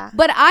 girls. Yeah.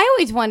 But I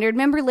always wondered.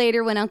 Remember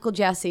later when Uncle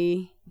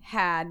Jesse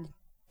had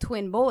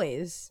twin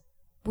boys?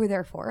 Were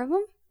there 4 of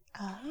them?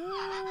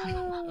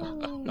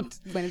 Oh.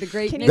 One of the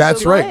great. Can you That's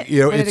Google right. it?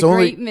 You know, One of it's the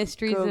only great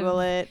mysteries.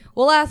 Google it.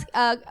 We'll ask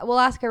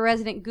our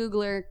resident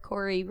Googler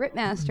Corey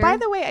Rittmaster. By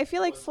the way, I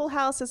feel like Full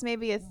House is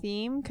maybe a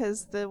theme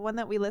because the one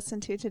that we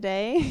listened to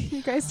today,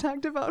 you guys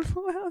talked about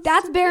Full House.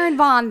 That's Baron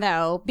Vaughn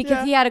though, because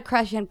Yeah. he had a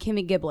crush on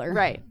Kimmy Gibbler.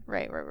 Right.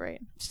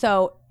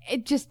 So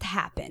it just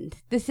happened.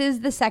 This is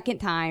the second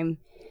time.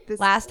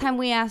 Last time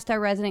we asked our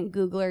resident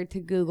Googler to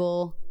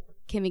Google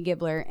Kimmy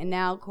Gibbler, and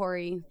now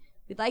Corey,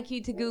 we'd like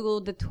you to Google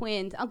the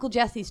twins, Uncle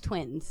Jesse's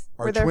twins.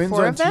 Are Were there twins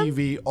 4 on of them?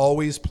 TV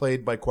always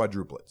played by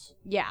quadruplets?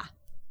 Yeah.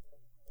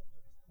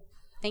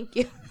 Thank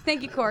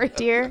you, Corey.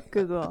 Dear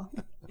Google.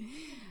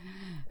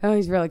 Oh,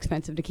 he's real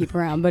expensive to keep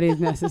around, but he's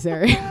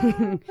necessary.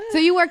 So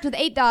you worked with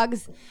 8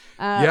 dogs.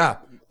 Yeah.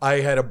 I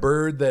had a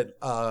bird that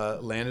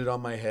landed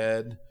on my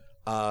head.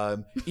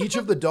 Each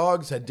of the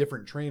dogs had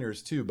different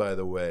trainers too, by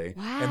the way.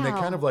 And they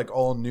Wow. kind of like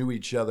all knew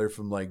each other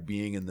from like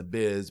being in the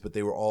biz, but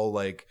they were all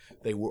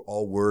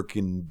work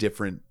in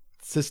different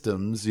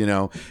systems, you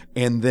know.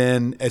 And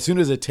then as soon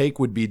as a take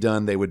would be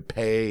done, they would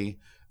pay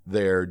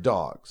their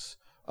dogs.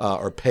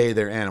 Or pay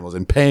their animals,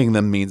 and paying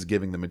them means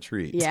giving them a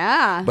treat.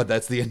 Yeah. But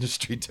that's the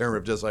industry term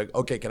of just like,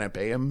 okay, can I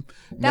pay him?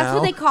 That's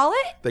what they call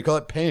it? They call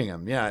it paying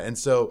him, yeah. And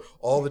so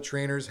all the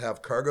trainers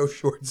have cargo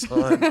shorts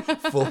on,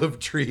 full of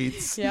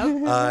treats.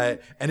 Yep.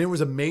 And it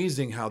was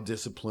amazing how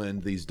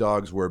disciplined these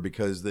dogs were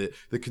because the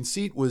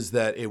conceit was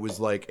that it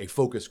was like a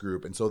focus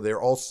group, and so they're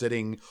all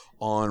sitting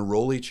on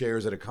rolly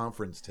chairs at a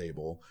conference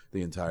table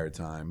the entire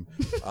time.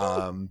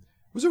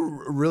 It was a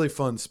really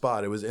fun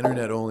spot. It was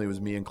internet only. It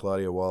was me and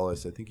Claudia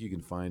Wallace. I think you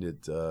can find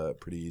it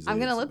pretty easily. I'm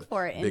gonna It's look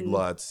for it Big and-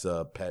 Lots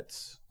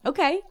Pets.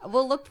 Okay,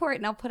 we'll look for it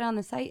and I'll put it on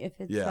the site if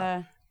it's.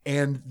 Yeah.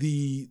 And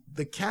the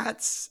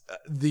cats,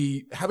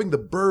 having the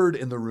bird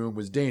in the room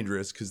was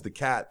dangerous because the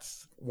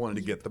cats wanted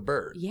to get the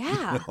bird.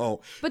 Yeah. You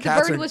know? But the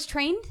Cats bird are- was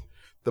trained?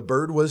 The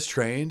bird was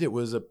trained. It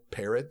was a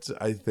parrot,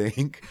 I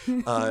think.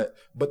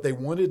 But they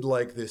wanted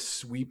like this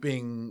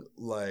sweeping,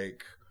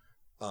 like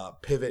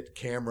pivot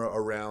camera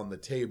around the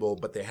table,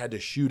 but they had to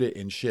shoot it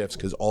in shifts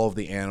because all of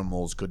the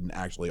animals couldn't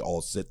actually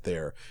all sit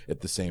there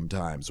at the same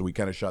time. So we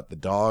kind of shot the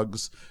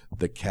dogs,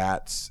 the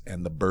cats,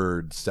 and the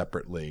birds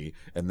separately,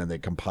 and then they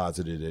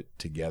composited it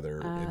together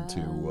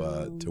into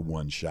to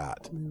one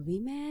shot. Movie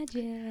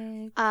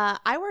magic.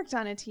 I worked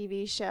on a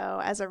TV show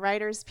as a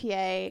writer's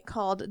PA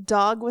called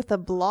Dog with a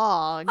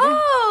Blog.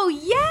 Oh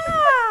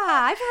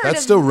yeah, I've heard That's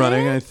of still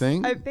running, this. I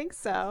think. I think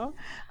so.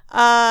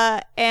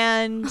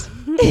 And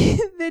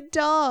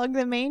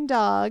the main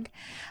dog,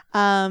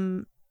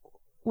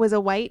 was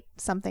a white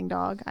something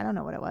dog. I don't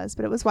know what it was,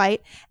 but it was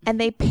white. And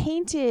they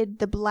painted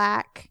the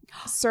black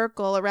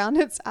circle around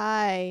its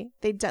eye.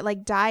 They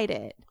dyed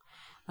it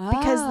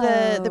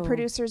because the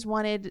producers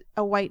wanted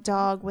a white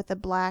dog with a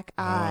black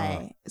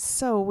eye.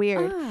 So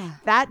weird.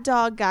 That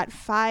dog got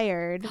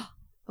fired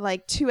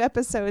like 2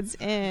 episodes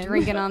in.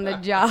 Drinking on the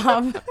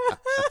job.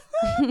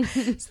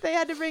 So they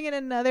had to bring in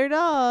another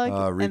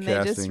dog, and they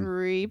just recasting.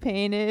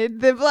 repainted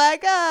the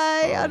black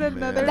eye on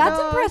another That's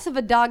dog. impressive.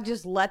 A dog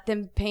just let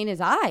them paint his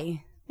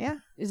eye Yeah,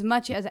 as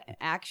much as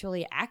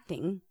actually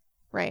acting.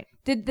 right.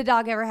 Did the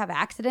dog ever have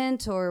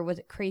accidents, or was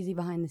it crazy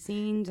behind the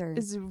scenes, or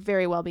Is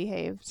very well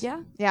behaved.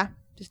 yeah, Yeah,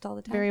 just all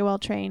the time? very well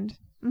trained.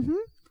 Mm-hmm.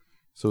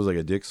 So it was like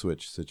a dick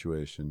switch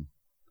situation.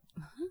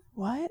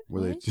 What?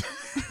 Where they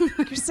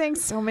You're saying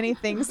so many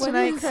things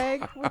tonight,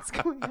 Craig. What's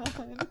going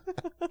on?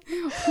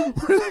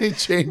 where they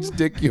changed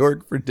Dick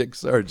York for Dick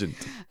Sargent.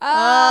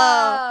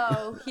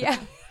 Oh, yeah.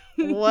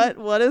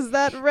 What is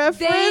that reference?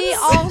 They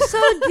also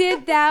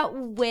did that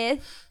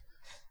with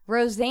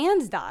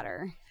Roseanne's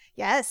daughter,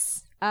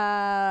 yes,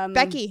 Becky.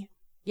 Becky.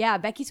 Yeah,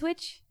 Becky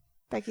Switch.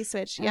 Becky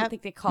Switch. I don't Yep.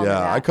 think they called her Yeah,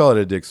 that. I call it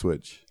a dick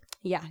switch.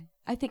 Yeah,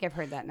 I think I've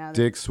heard that now.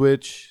 Dick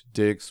switch,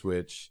 dick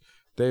switch.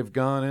 They've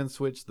gone and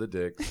switched the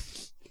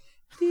dicks.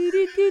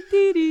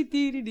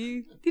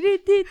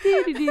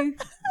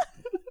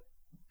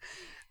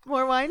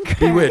 More wine.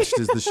 Bewitched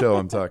is the show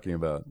I'm talking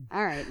about.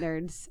 All right,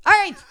 nerds. All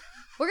right,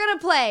 we're gonna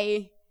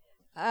play.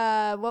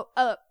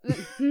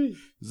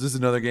 Is this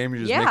another game you're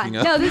just Yeah, making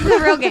up? no, this is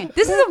a real game.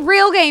 This is a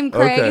real game,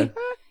 Craig. Okay.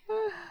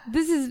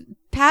 This is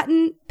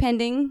patent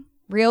pending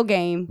real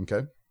game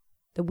Okay.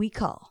 that we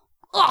call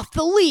Off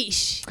the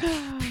Leash. All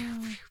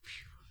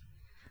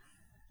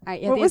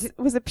right, yeah, What was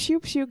it? Pew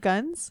pew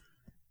guns?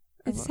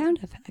 it's sound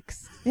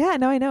effects. Yeah,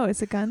 no, I know.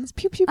 It's a guns.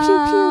 Pew pew pew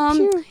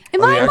pew pew.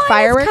 In Are my they mind,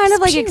 fireworks? it's kind of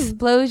like Pew.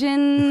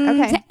 explosions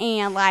Okay.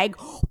 and like.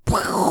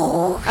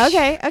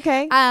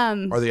 Okay.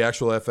 Are the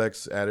actual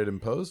FX added in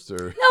post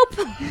or?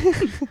 Nope.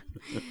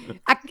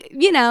 I'd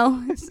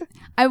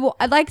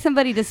like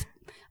somebody to.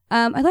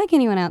 I'd like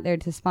anyone out there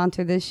to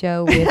sponsor this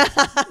show with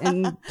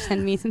and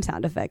send me some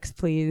sound effects,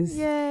 please.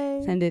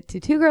 Yay. Send it to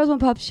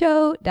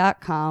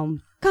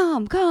twogirlsonepupshow.com.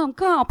 Come.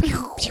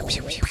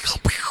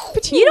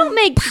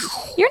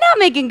 You're not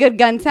making good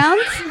gun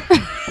sounds.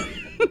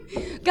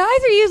 Guys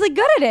are usually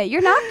good at it.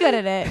 You're not good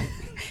at it.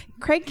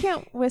 Craig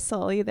can't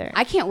whistle either.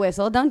 I can't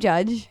whistle. Don't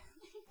judge.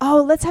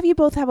 Oh, let's have you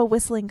both have a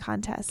whistling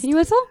contest. Can you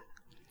whistle?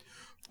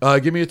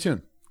 Give me a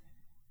tune.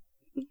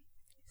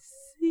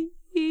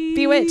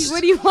 Bewitched.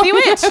 What do you want?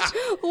 Bewitched.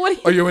 What do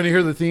you Oh, you want to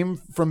hear the theme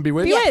from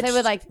Bewitched? Yes, I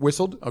would like.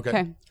 Whistled? Okay.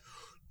 Okay.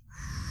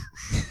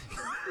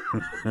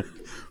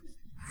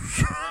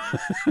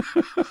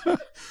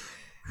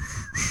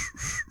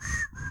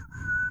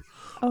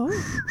 Oh.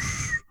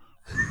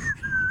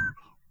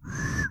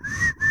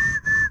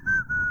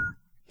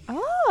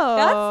 Oh.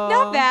 That's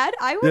not bad.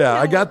 I would Yeah,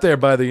 I know. got there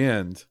by the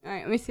end. All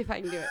right, let me see if I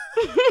can do it.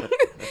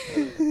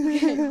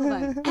 Okay, hold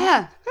on.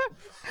 Ah,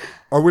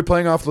 Are we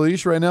playing off the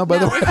leash right now, by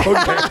the way? Okay.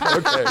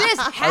 this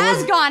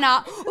has gone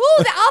off. Ooh,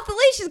 the off the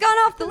leash has gone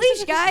off the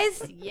leash,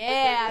 guys.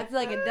 Yeah, it's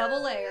like a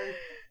double layer.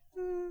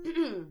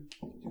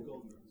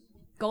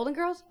 Golden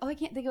Girls? Oh, I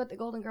can't think of what the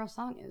Golden Girls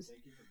song is.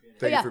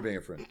 Thank yeah. you for being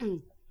a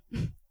friend.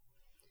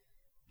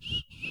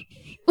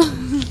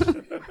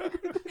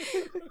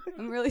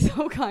 I'm really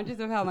self-conscious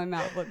of how my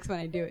mouth looks when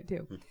I do it,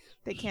 too.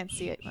 They can't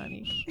see it,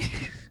 Monique.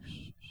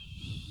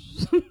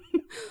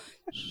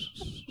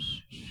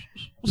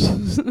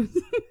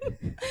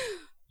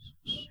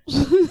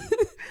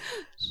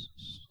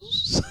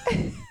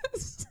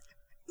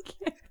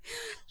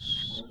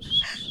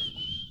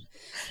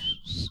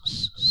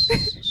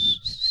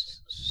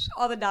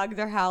 All the dogs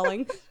are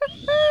howling.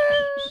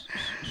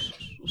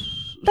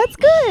 That's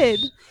good.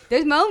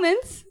 There's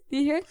moments. Do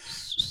you hear it?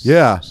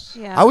 Yeah.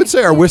 Yeah. I would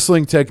say our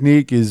whistling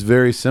technique is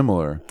very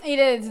similar. It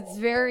is. It's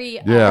very.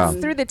 Yeah.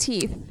 Through the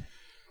teeth.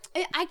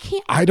 I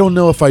can't. I don't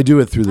know if I do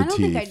it through the I don't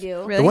teeth. think I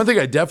do. Really? The one thing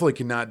I definitely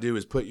cannot do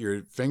is put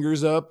your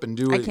fingers up and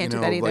do it. I can't you do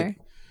know, that either. like-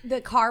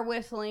 The car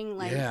whistling,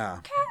 like. Yeah.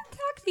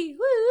 Taxi,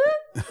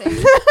 woo!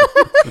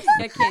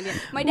 I can't do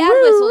it. My dad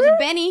whistles.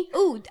 Benny.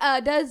 Ooh,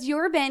 does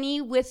your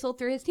Benny whistle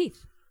through his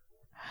teeth?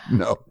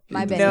 No.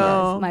 My Benny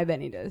No. does. My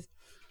Benny does.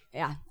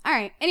 Yeah. All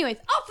right. Anyways,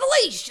 off the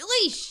leash.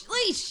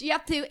 You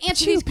have to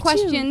answer these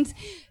questions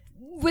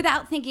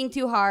without thinking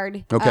too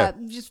hard. Okay.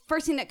 Just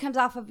first thing that comes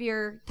off of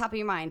your top of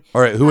your mind.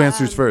 All right. Who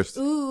answers first?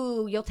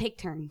 Ooh, you'll take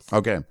turns.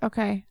 Okay.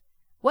 Okay.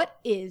 What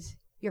is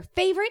your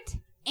favorite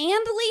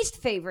and least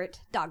favorite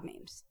dog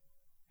names.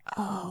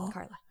 Oh.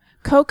 Carla.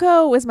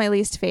 Coco was my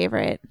least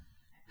favorite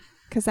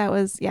because that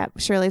was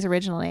Shirley's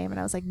original name, and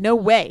I was like, no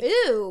way.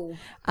 Ew.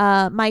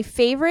 My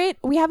favorite,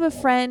 we have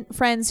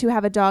friends who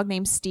have a dog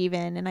named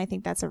Steven, and I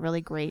think that's a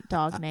really great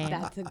dog name.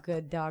 That's a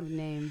good dog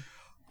name.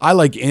 I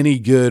like any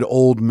good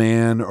old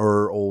man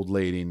or old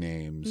lady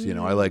names. You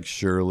know, I like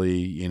Shirley,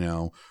 you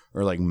know,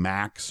 or like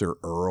Max or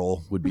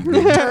Earl would be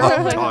good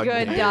dog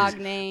Good names dog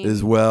name.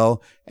 as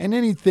well. And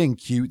anything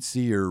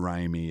cutesy or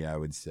rhymey, I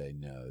would say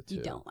no to.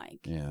 You don't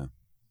like. Yeah.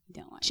 You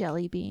don't like.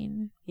 Jelly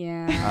Bean.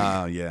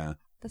 Yeah. Oh, yeah.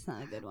 That's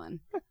not a good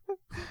one.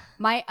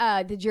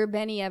 Did your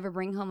Benny ever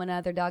bring home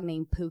another dog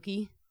named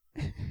Pookie?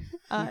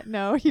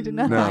 No, he did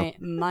not. No.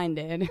 Mine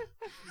did.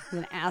 He's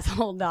an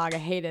asshole dog. I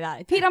hated that.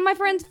 He peed on my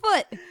friend's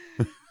foot.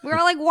 We were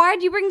all like,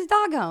 why'd you bring this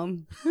dog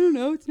home? I don't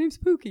know. Its name's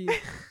Pookie.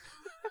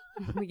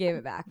 We gave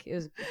it back. It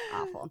was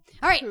awful.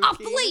 All right, Pookie. off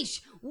the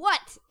leash.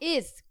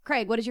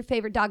 Craig, what is your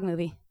favorite dog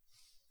movie?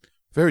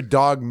 Favorite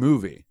dog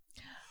movie?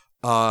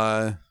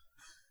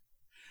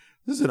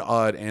 This is an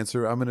odd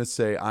answer. I'm going to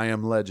say I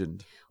Am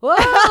Legend. Whoa!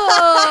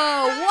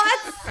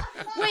 What?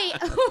 Wait.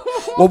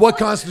 Well, what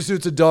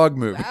constitutes a dog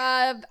movie?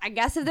 I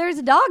guess if there's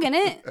a dog in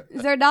it.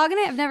 Is there a dog in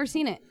it? I've never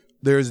seen it.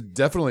 There's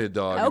definitely a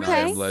dog in I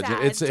Okay. Am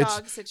Legend. Sad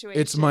dog situation.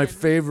 It's my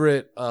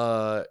favorite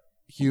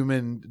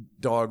human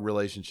dog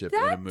relationship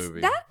in a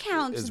movie. That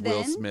counts is then.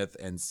 Will Smith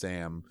and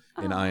Sam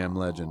in I Am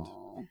Legend.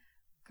 Oh.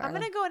 I'm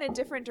going to go in a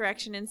different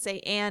direction and say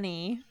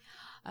Annie.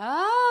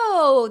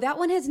 Oh, that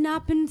one has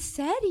not been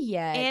said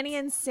yet. Annie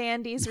and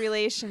Sandy's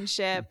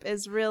relationship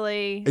is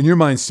really, In your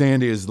mind,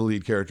 Sandy is the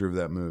lead character of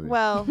that movie.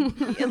 well,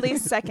 at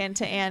least second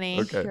to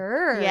Annie. Okay.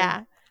 Sure.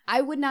 Yeah.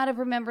 I would not have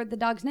remembered the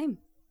dog's name.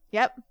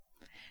 Yep.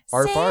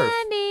 Arf, arf.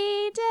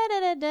 Sandy.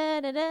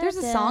 There's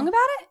a song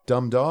about it?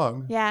 Dumb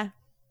dog. Yeah.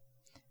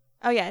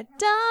 Oh, yeah.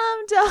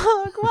 Dumb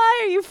dog, why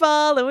are you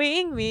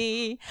following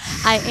me?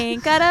 I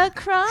ain't got a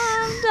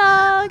crumb,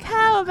 dog.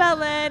 How about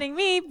letting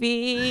me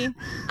be?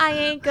 I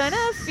ain't gonna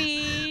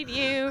feed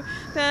you.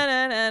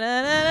 Dumb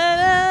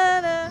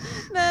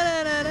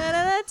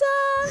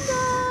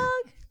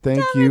dog.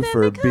 Thank you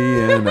for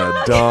being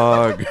a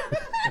dog.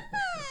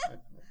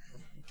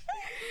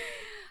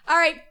 All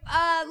right.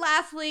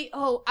 Lastly,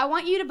 I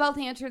want you to both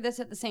answer this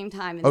at the same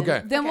time. And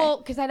Okay. Then we'll,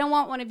 because I don't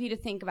want one of you to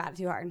think about it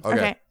too hard.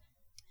 Okay.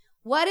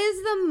 What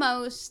is the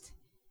most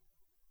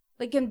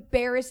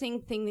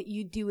embarrassing thing that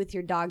you do with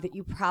your dog that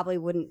you probably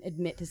wouldn't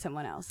admit to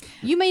someone else?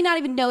 You may not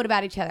even know it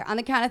about each other. On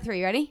the count of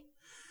three, ready?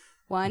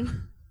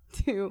 1,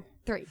 2,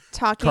 3.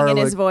 Talking Carla in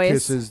his voice.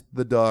 kisses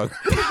the dog.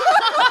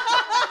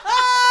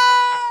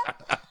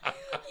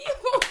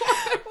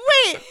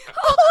 Wait,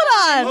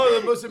 hold on. Oh,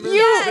 the most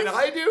embarrassing thing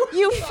I do?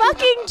 You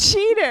fucking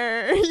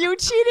cheater. You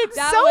cheated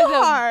That so was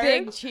hard. a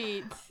big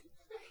cheat.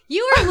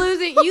 You are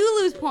losing.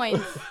 You lose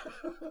points.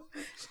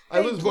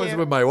 I lose points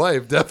with my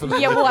wife,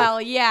 definitely. Yeah,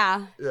 well,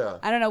 yeah. Yeah.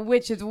 I don't know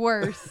which is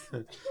worse.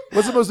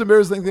 What's the most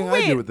embarrassing thing I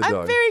Wait, do with the I'm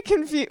dog? very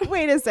confused.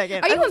 Wait a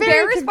second. Are you I'm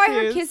very embarrassed by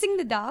her confused. kissing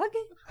the dog?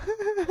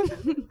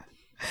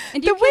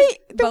 And The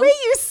way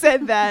you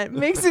said that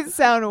makes it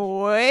sound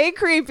way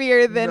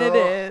creepier than it No,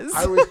 is.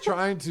 I was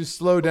trying to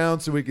slow down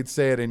so we could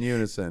say it in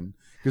unison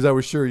because I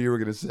was sure you were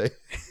going to say.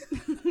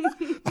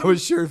 I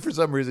was sure for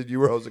some reason you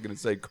were also going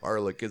to say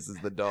Carla kisses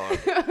the dog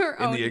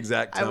in the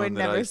exact tone I would that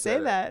never I say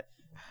said it. that.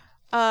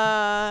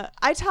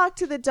 I talk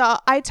to the dog.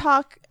 I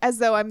talk as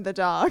though I'm the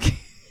dog.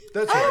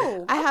 That's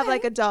right. I have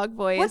like a dog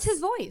voice. What's his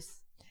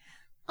voice?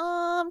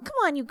 Come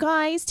on, you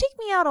guys, take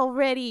me out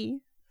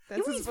already.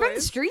 That's He's his from the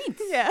voice.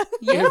 streets. Yeah.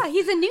 Yeah,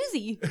 he's a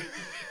newsie.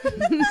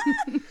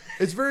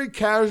 It's very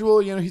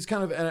casual. You know, he's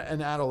kind of an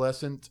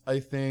adolescent, I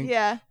think.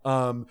 Yeah.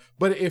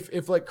 But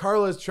if like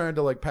Carla's trying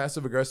to like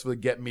passive aggressively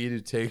get me to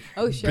take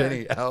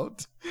Benny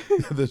out,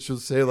 then she'll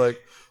say like,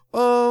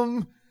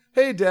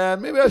 hey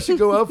Dad, maybe I should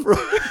go out for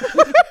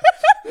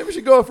maybe we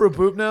should go out for a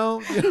poop now,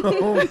 you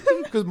know,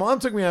 because Mom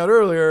took me out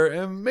earlier,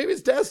 and maybe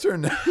it's Dad's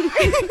turn now.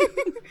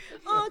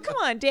 Oh, come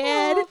on,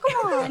 Dad. Oh,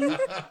 come on. And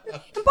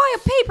buy a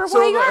paper So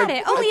while you're I- at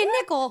it. Only a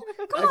nickel.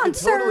 Come I on, could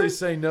sir. totally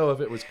say no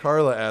if it was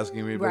Carla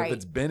asking me, but Right. if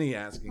it's Benny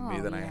asking me,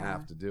 Oh, then I yeah.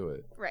 have to do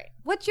it. Right.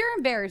 What's your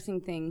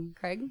embarrassing thing,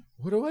 Craig?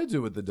 What do I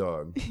do with the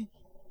dog?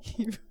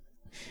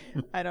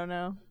 I don't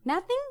know.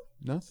 Nothing?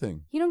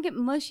 Nothing. You don't get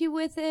mushy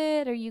with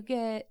it, or you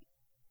get...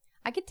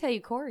 I could tell you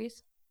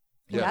Corey's.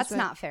 Yes. That's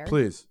not fair.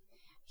 Please.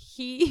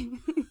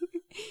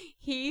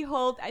 He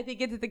holds, I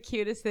think it's the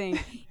cutest thing.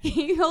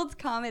 He holds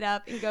Comet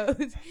up and goes,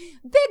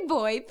 big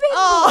boy, big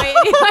boy.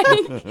 And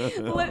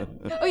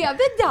he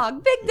big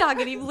dog.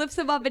 And he lifts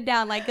him up and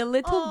down like a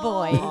little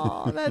boy.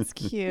 Oh, that's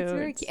cute. It's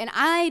very cute. And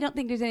I don't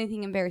think there's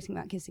anything embarrassing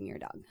about kissing your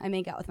dog. I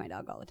make out with my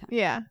dog all the time.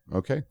 Yeah.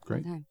 Okay, All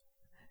great. the time.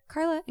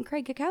 Carla and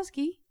Craig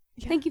Kakowski,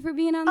 thank you for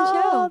being on the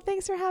Oh, show.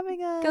 thanks for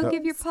having us. Go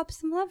give your pup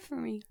some love for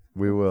me.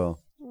 We will.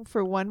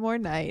 For one more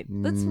night.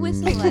 Let's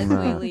whistle as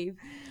we leave.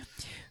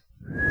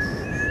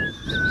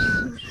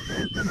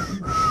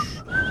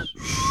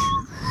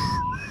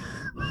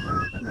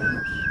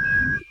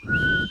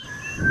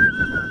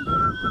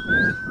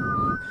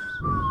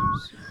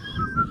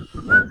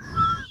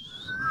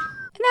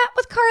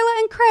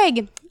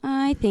 Craig.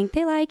 I think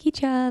they like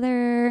each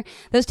other.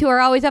 Those two are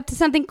always up to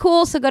something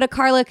cool, so go to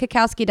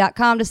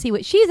carlakakowski.com to see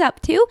what she's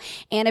up to.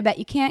 And I bet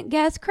you can't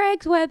guess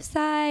Craig's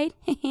website.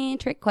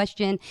 Trick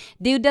question.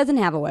 Dude doesn't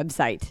have a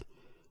website.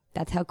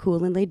 That's how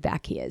cool and laid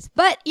back he is.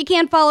 But you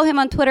can follow him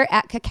on Twitter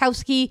at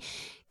Kakowski,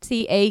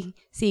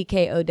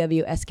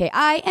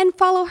 CACKOWSKI, and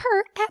follow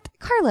her at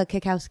Carla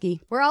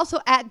Kakowski. We're also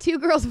at 2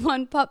 Girls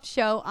 1 Pup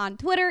Show on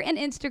Twitter and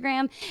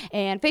Instagram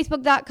and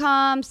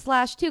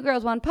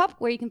Facebook.com/2girls1pup,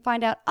 where you can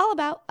find out all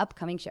about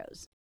upcoming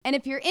shows. And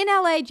if you're in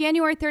LA,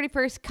 January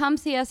 31st, come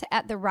see us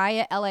at the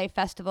Riot LA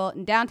Festival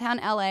in downtown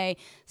LA,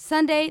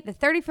 Sunday the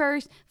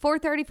 31st,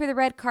 4:30 for the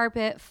red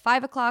carpet,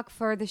 5 o'clock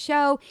for the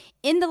show.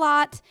 In the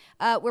lot,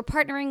 we're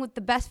partnering with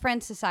the Best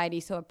Friends Society,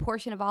 so a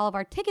portion of all of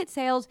our ticket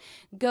sales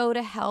go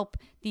to help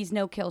these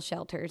no-kill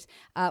shelters.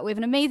 We have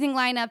an amazing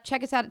lineup.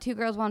 Check us out at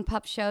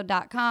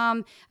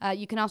 2girls1pupshow.com.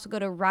 You can also go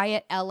to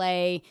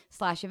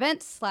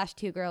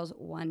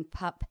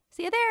riotla/events/2girls1pup.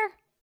 See you there.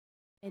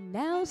 And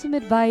now some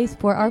advice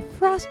for our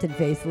frosted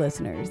face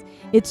listeners.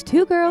 It's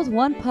 2 Girls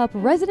 1 Pup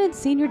resident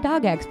senior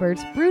dog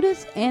experts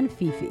Brutus and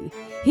Fifi,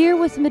 here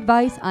with some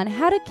advice on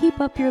how to keep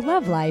up your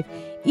love life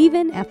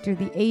even after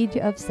the age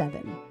of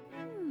 7.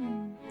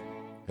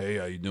 Hey,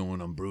 how you doing?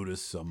 I'm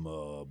Brutus. I'm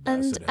And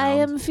Basset I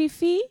Hound. am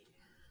Fifi.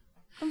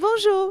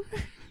 Bonjour.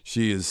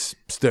 She is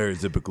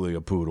stereotypically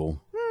a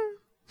poodle,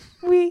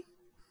 Oui.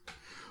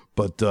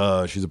 but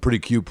she's a pretty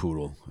cute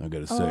poodle, I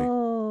gotta say. Oh,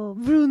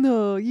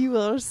 Bruno, you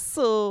are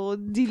so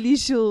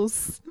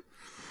delicious.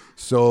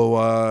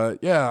 So,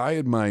 yeah, I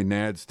had my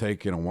nads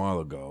taken a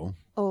while ago.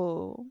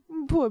 Oh,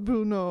 poor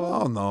Bruno.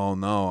 Oh,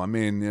 no. I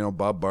mean,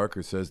 Bob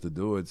Barker says to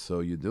do it,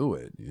 so you do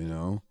it,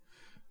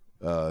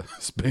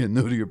 Spay and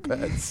neuter your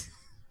pets.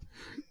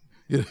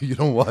 You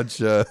don't watch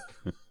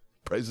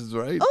Price is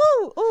Right?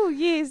 Oh,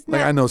 yes.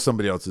 Like, I know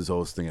somebody else is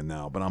hosting it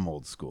now, but I'm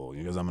old school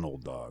because I'm an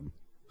old dog.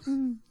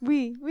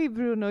 Oui,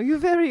 Bruno, you're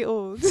very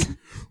old.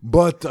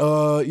 But,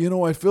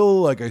 I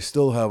feel like I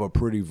still have a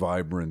pretty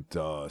vibrant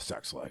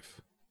sex life.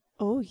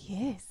 Oh,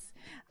 yes.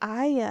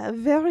 I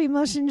very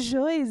much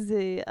enjoy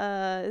the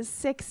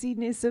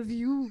sexiness of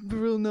you,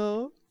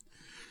 Bruno.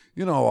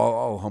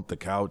 I'll hump the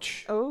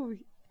couch. Oh,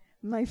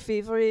 my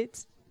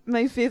favorite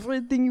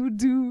thing you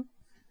do.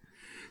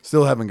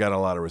 Still haven't got a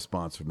lot of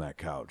response from that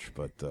couch,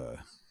 but...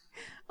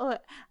 Oh,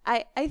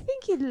 I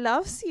think he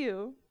loves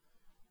you.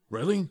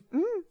 Really?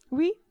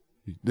 Oui.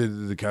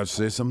 Did the couch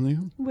say something to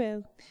you?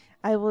 Well,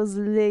 I was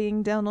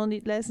laying down on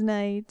it last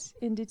night,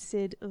 and it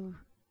said, "Oh,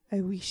 I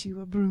wish you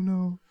were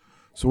Bruno."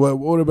 So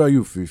what about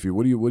you, Fifi?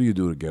 What do you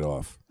do to get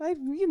off? I,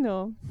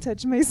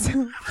 touch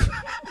myself.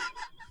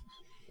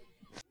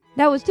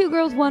 That was 2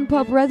 Girls 1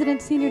 Pup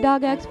resident senior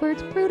dog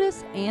experts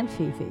Brutus and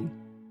Fifi.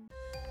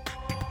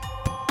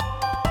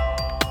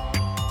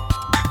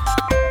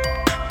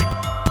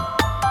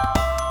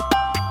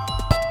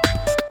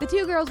 The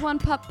 2 Girls 1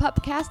 Pup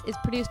Pupcast is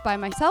produced by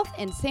myself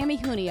and Sammy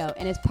Junio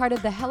and is part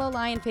of the Hello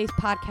Lion Face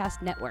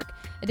Podcast Network.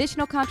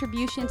 Additional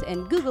contributions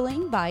and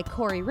Googling by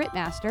Corey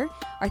Rittmaster.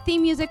 Our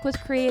theme music was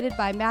created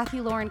by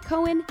Matthew Lauren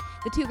Cohen.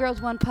 The 2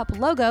 Girls 1 Pup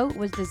logo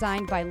was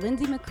designed by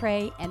Lindsay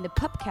McCrae, and the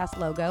Pupcast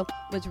logo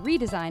was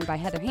redesigned by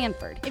Heather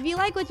Hanford. If you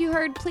like what you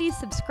heard, please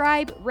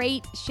subscribe,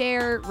 rate,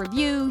 share,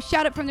 review,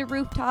 shout it from the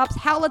rooftops,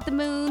 howl at the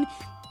moon,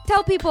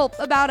 tell people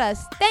about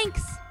us.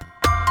 Thanks!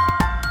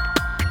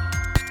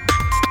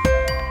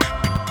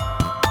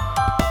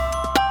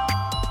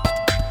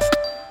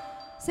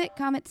 Sit,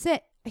 Comet,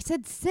 sit. I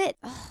said sit.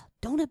 Ugh,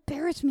 don't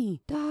embarrass me,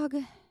 dog.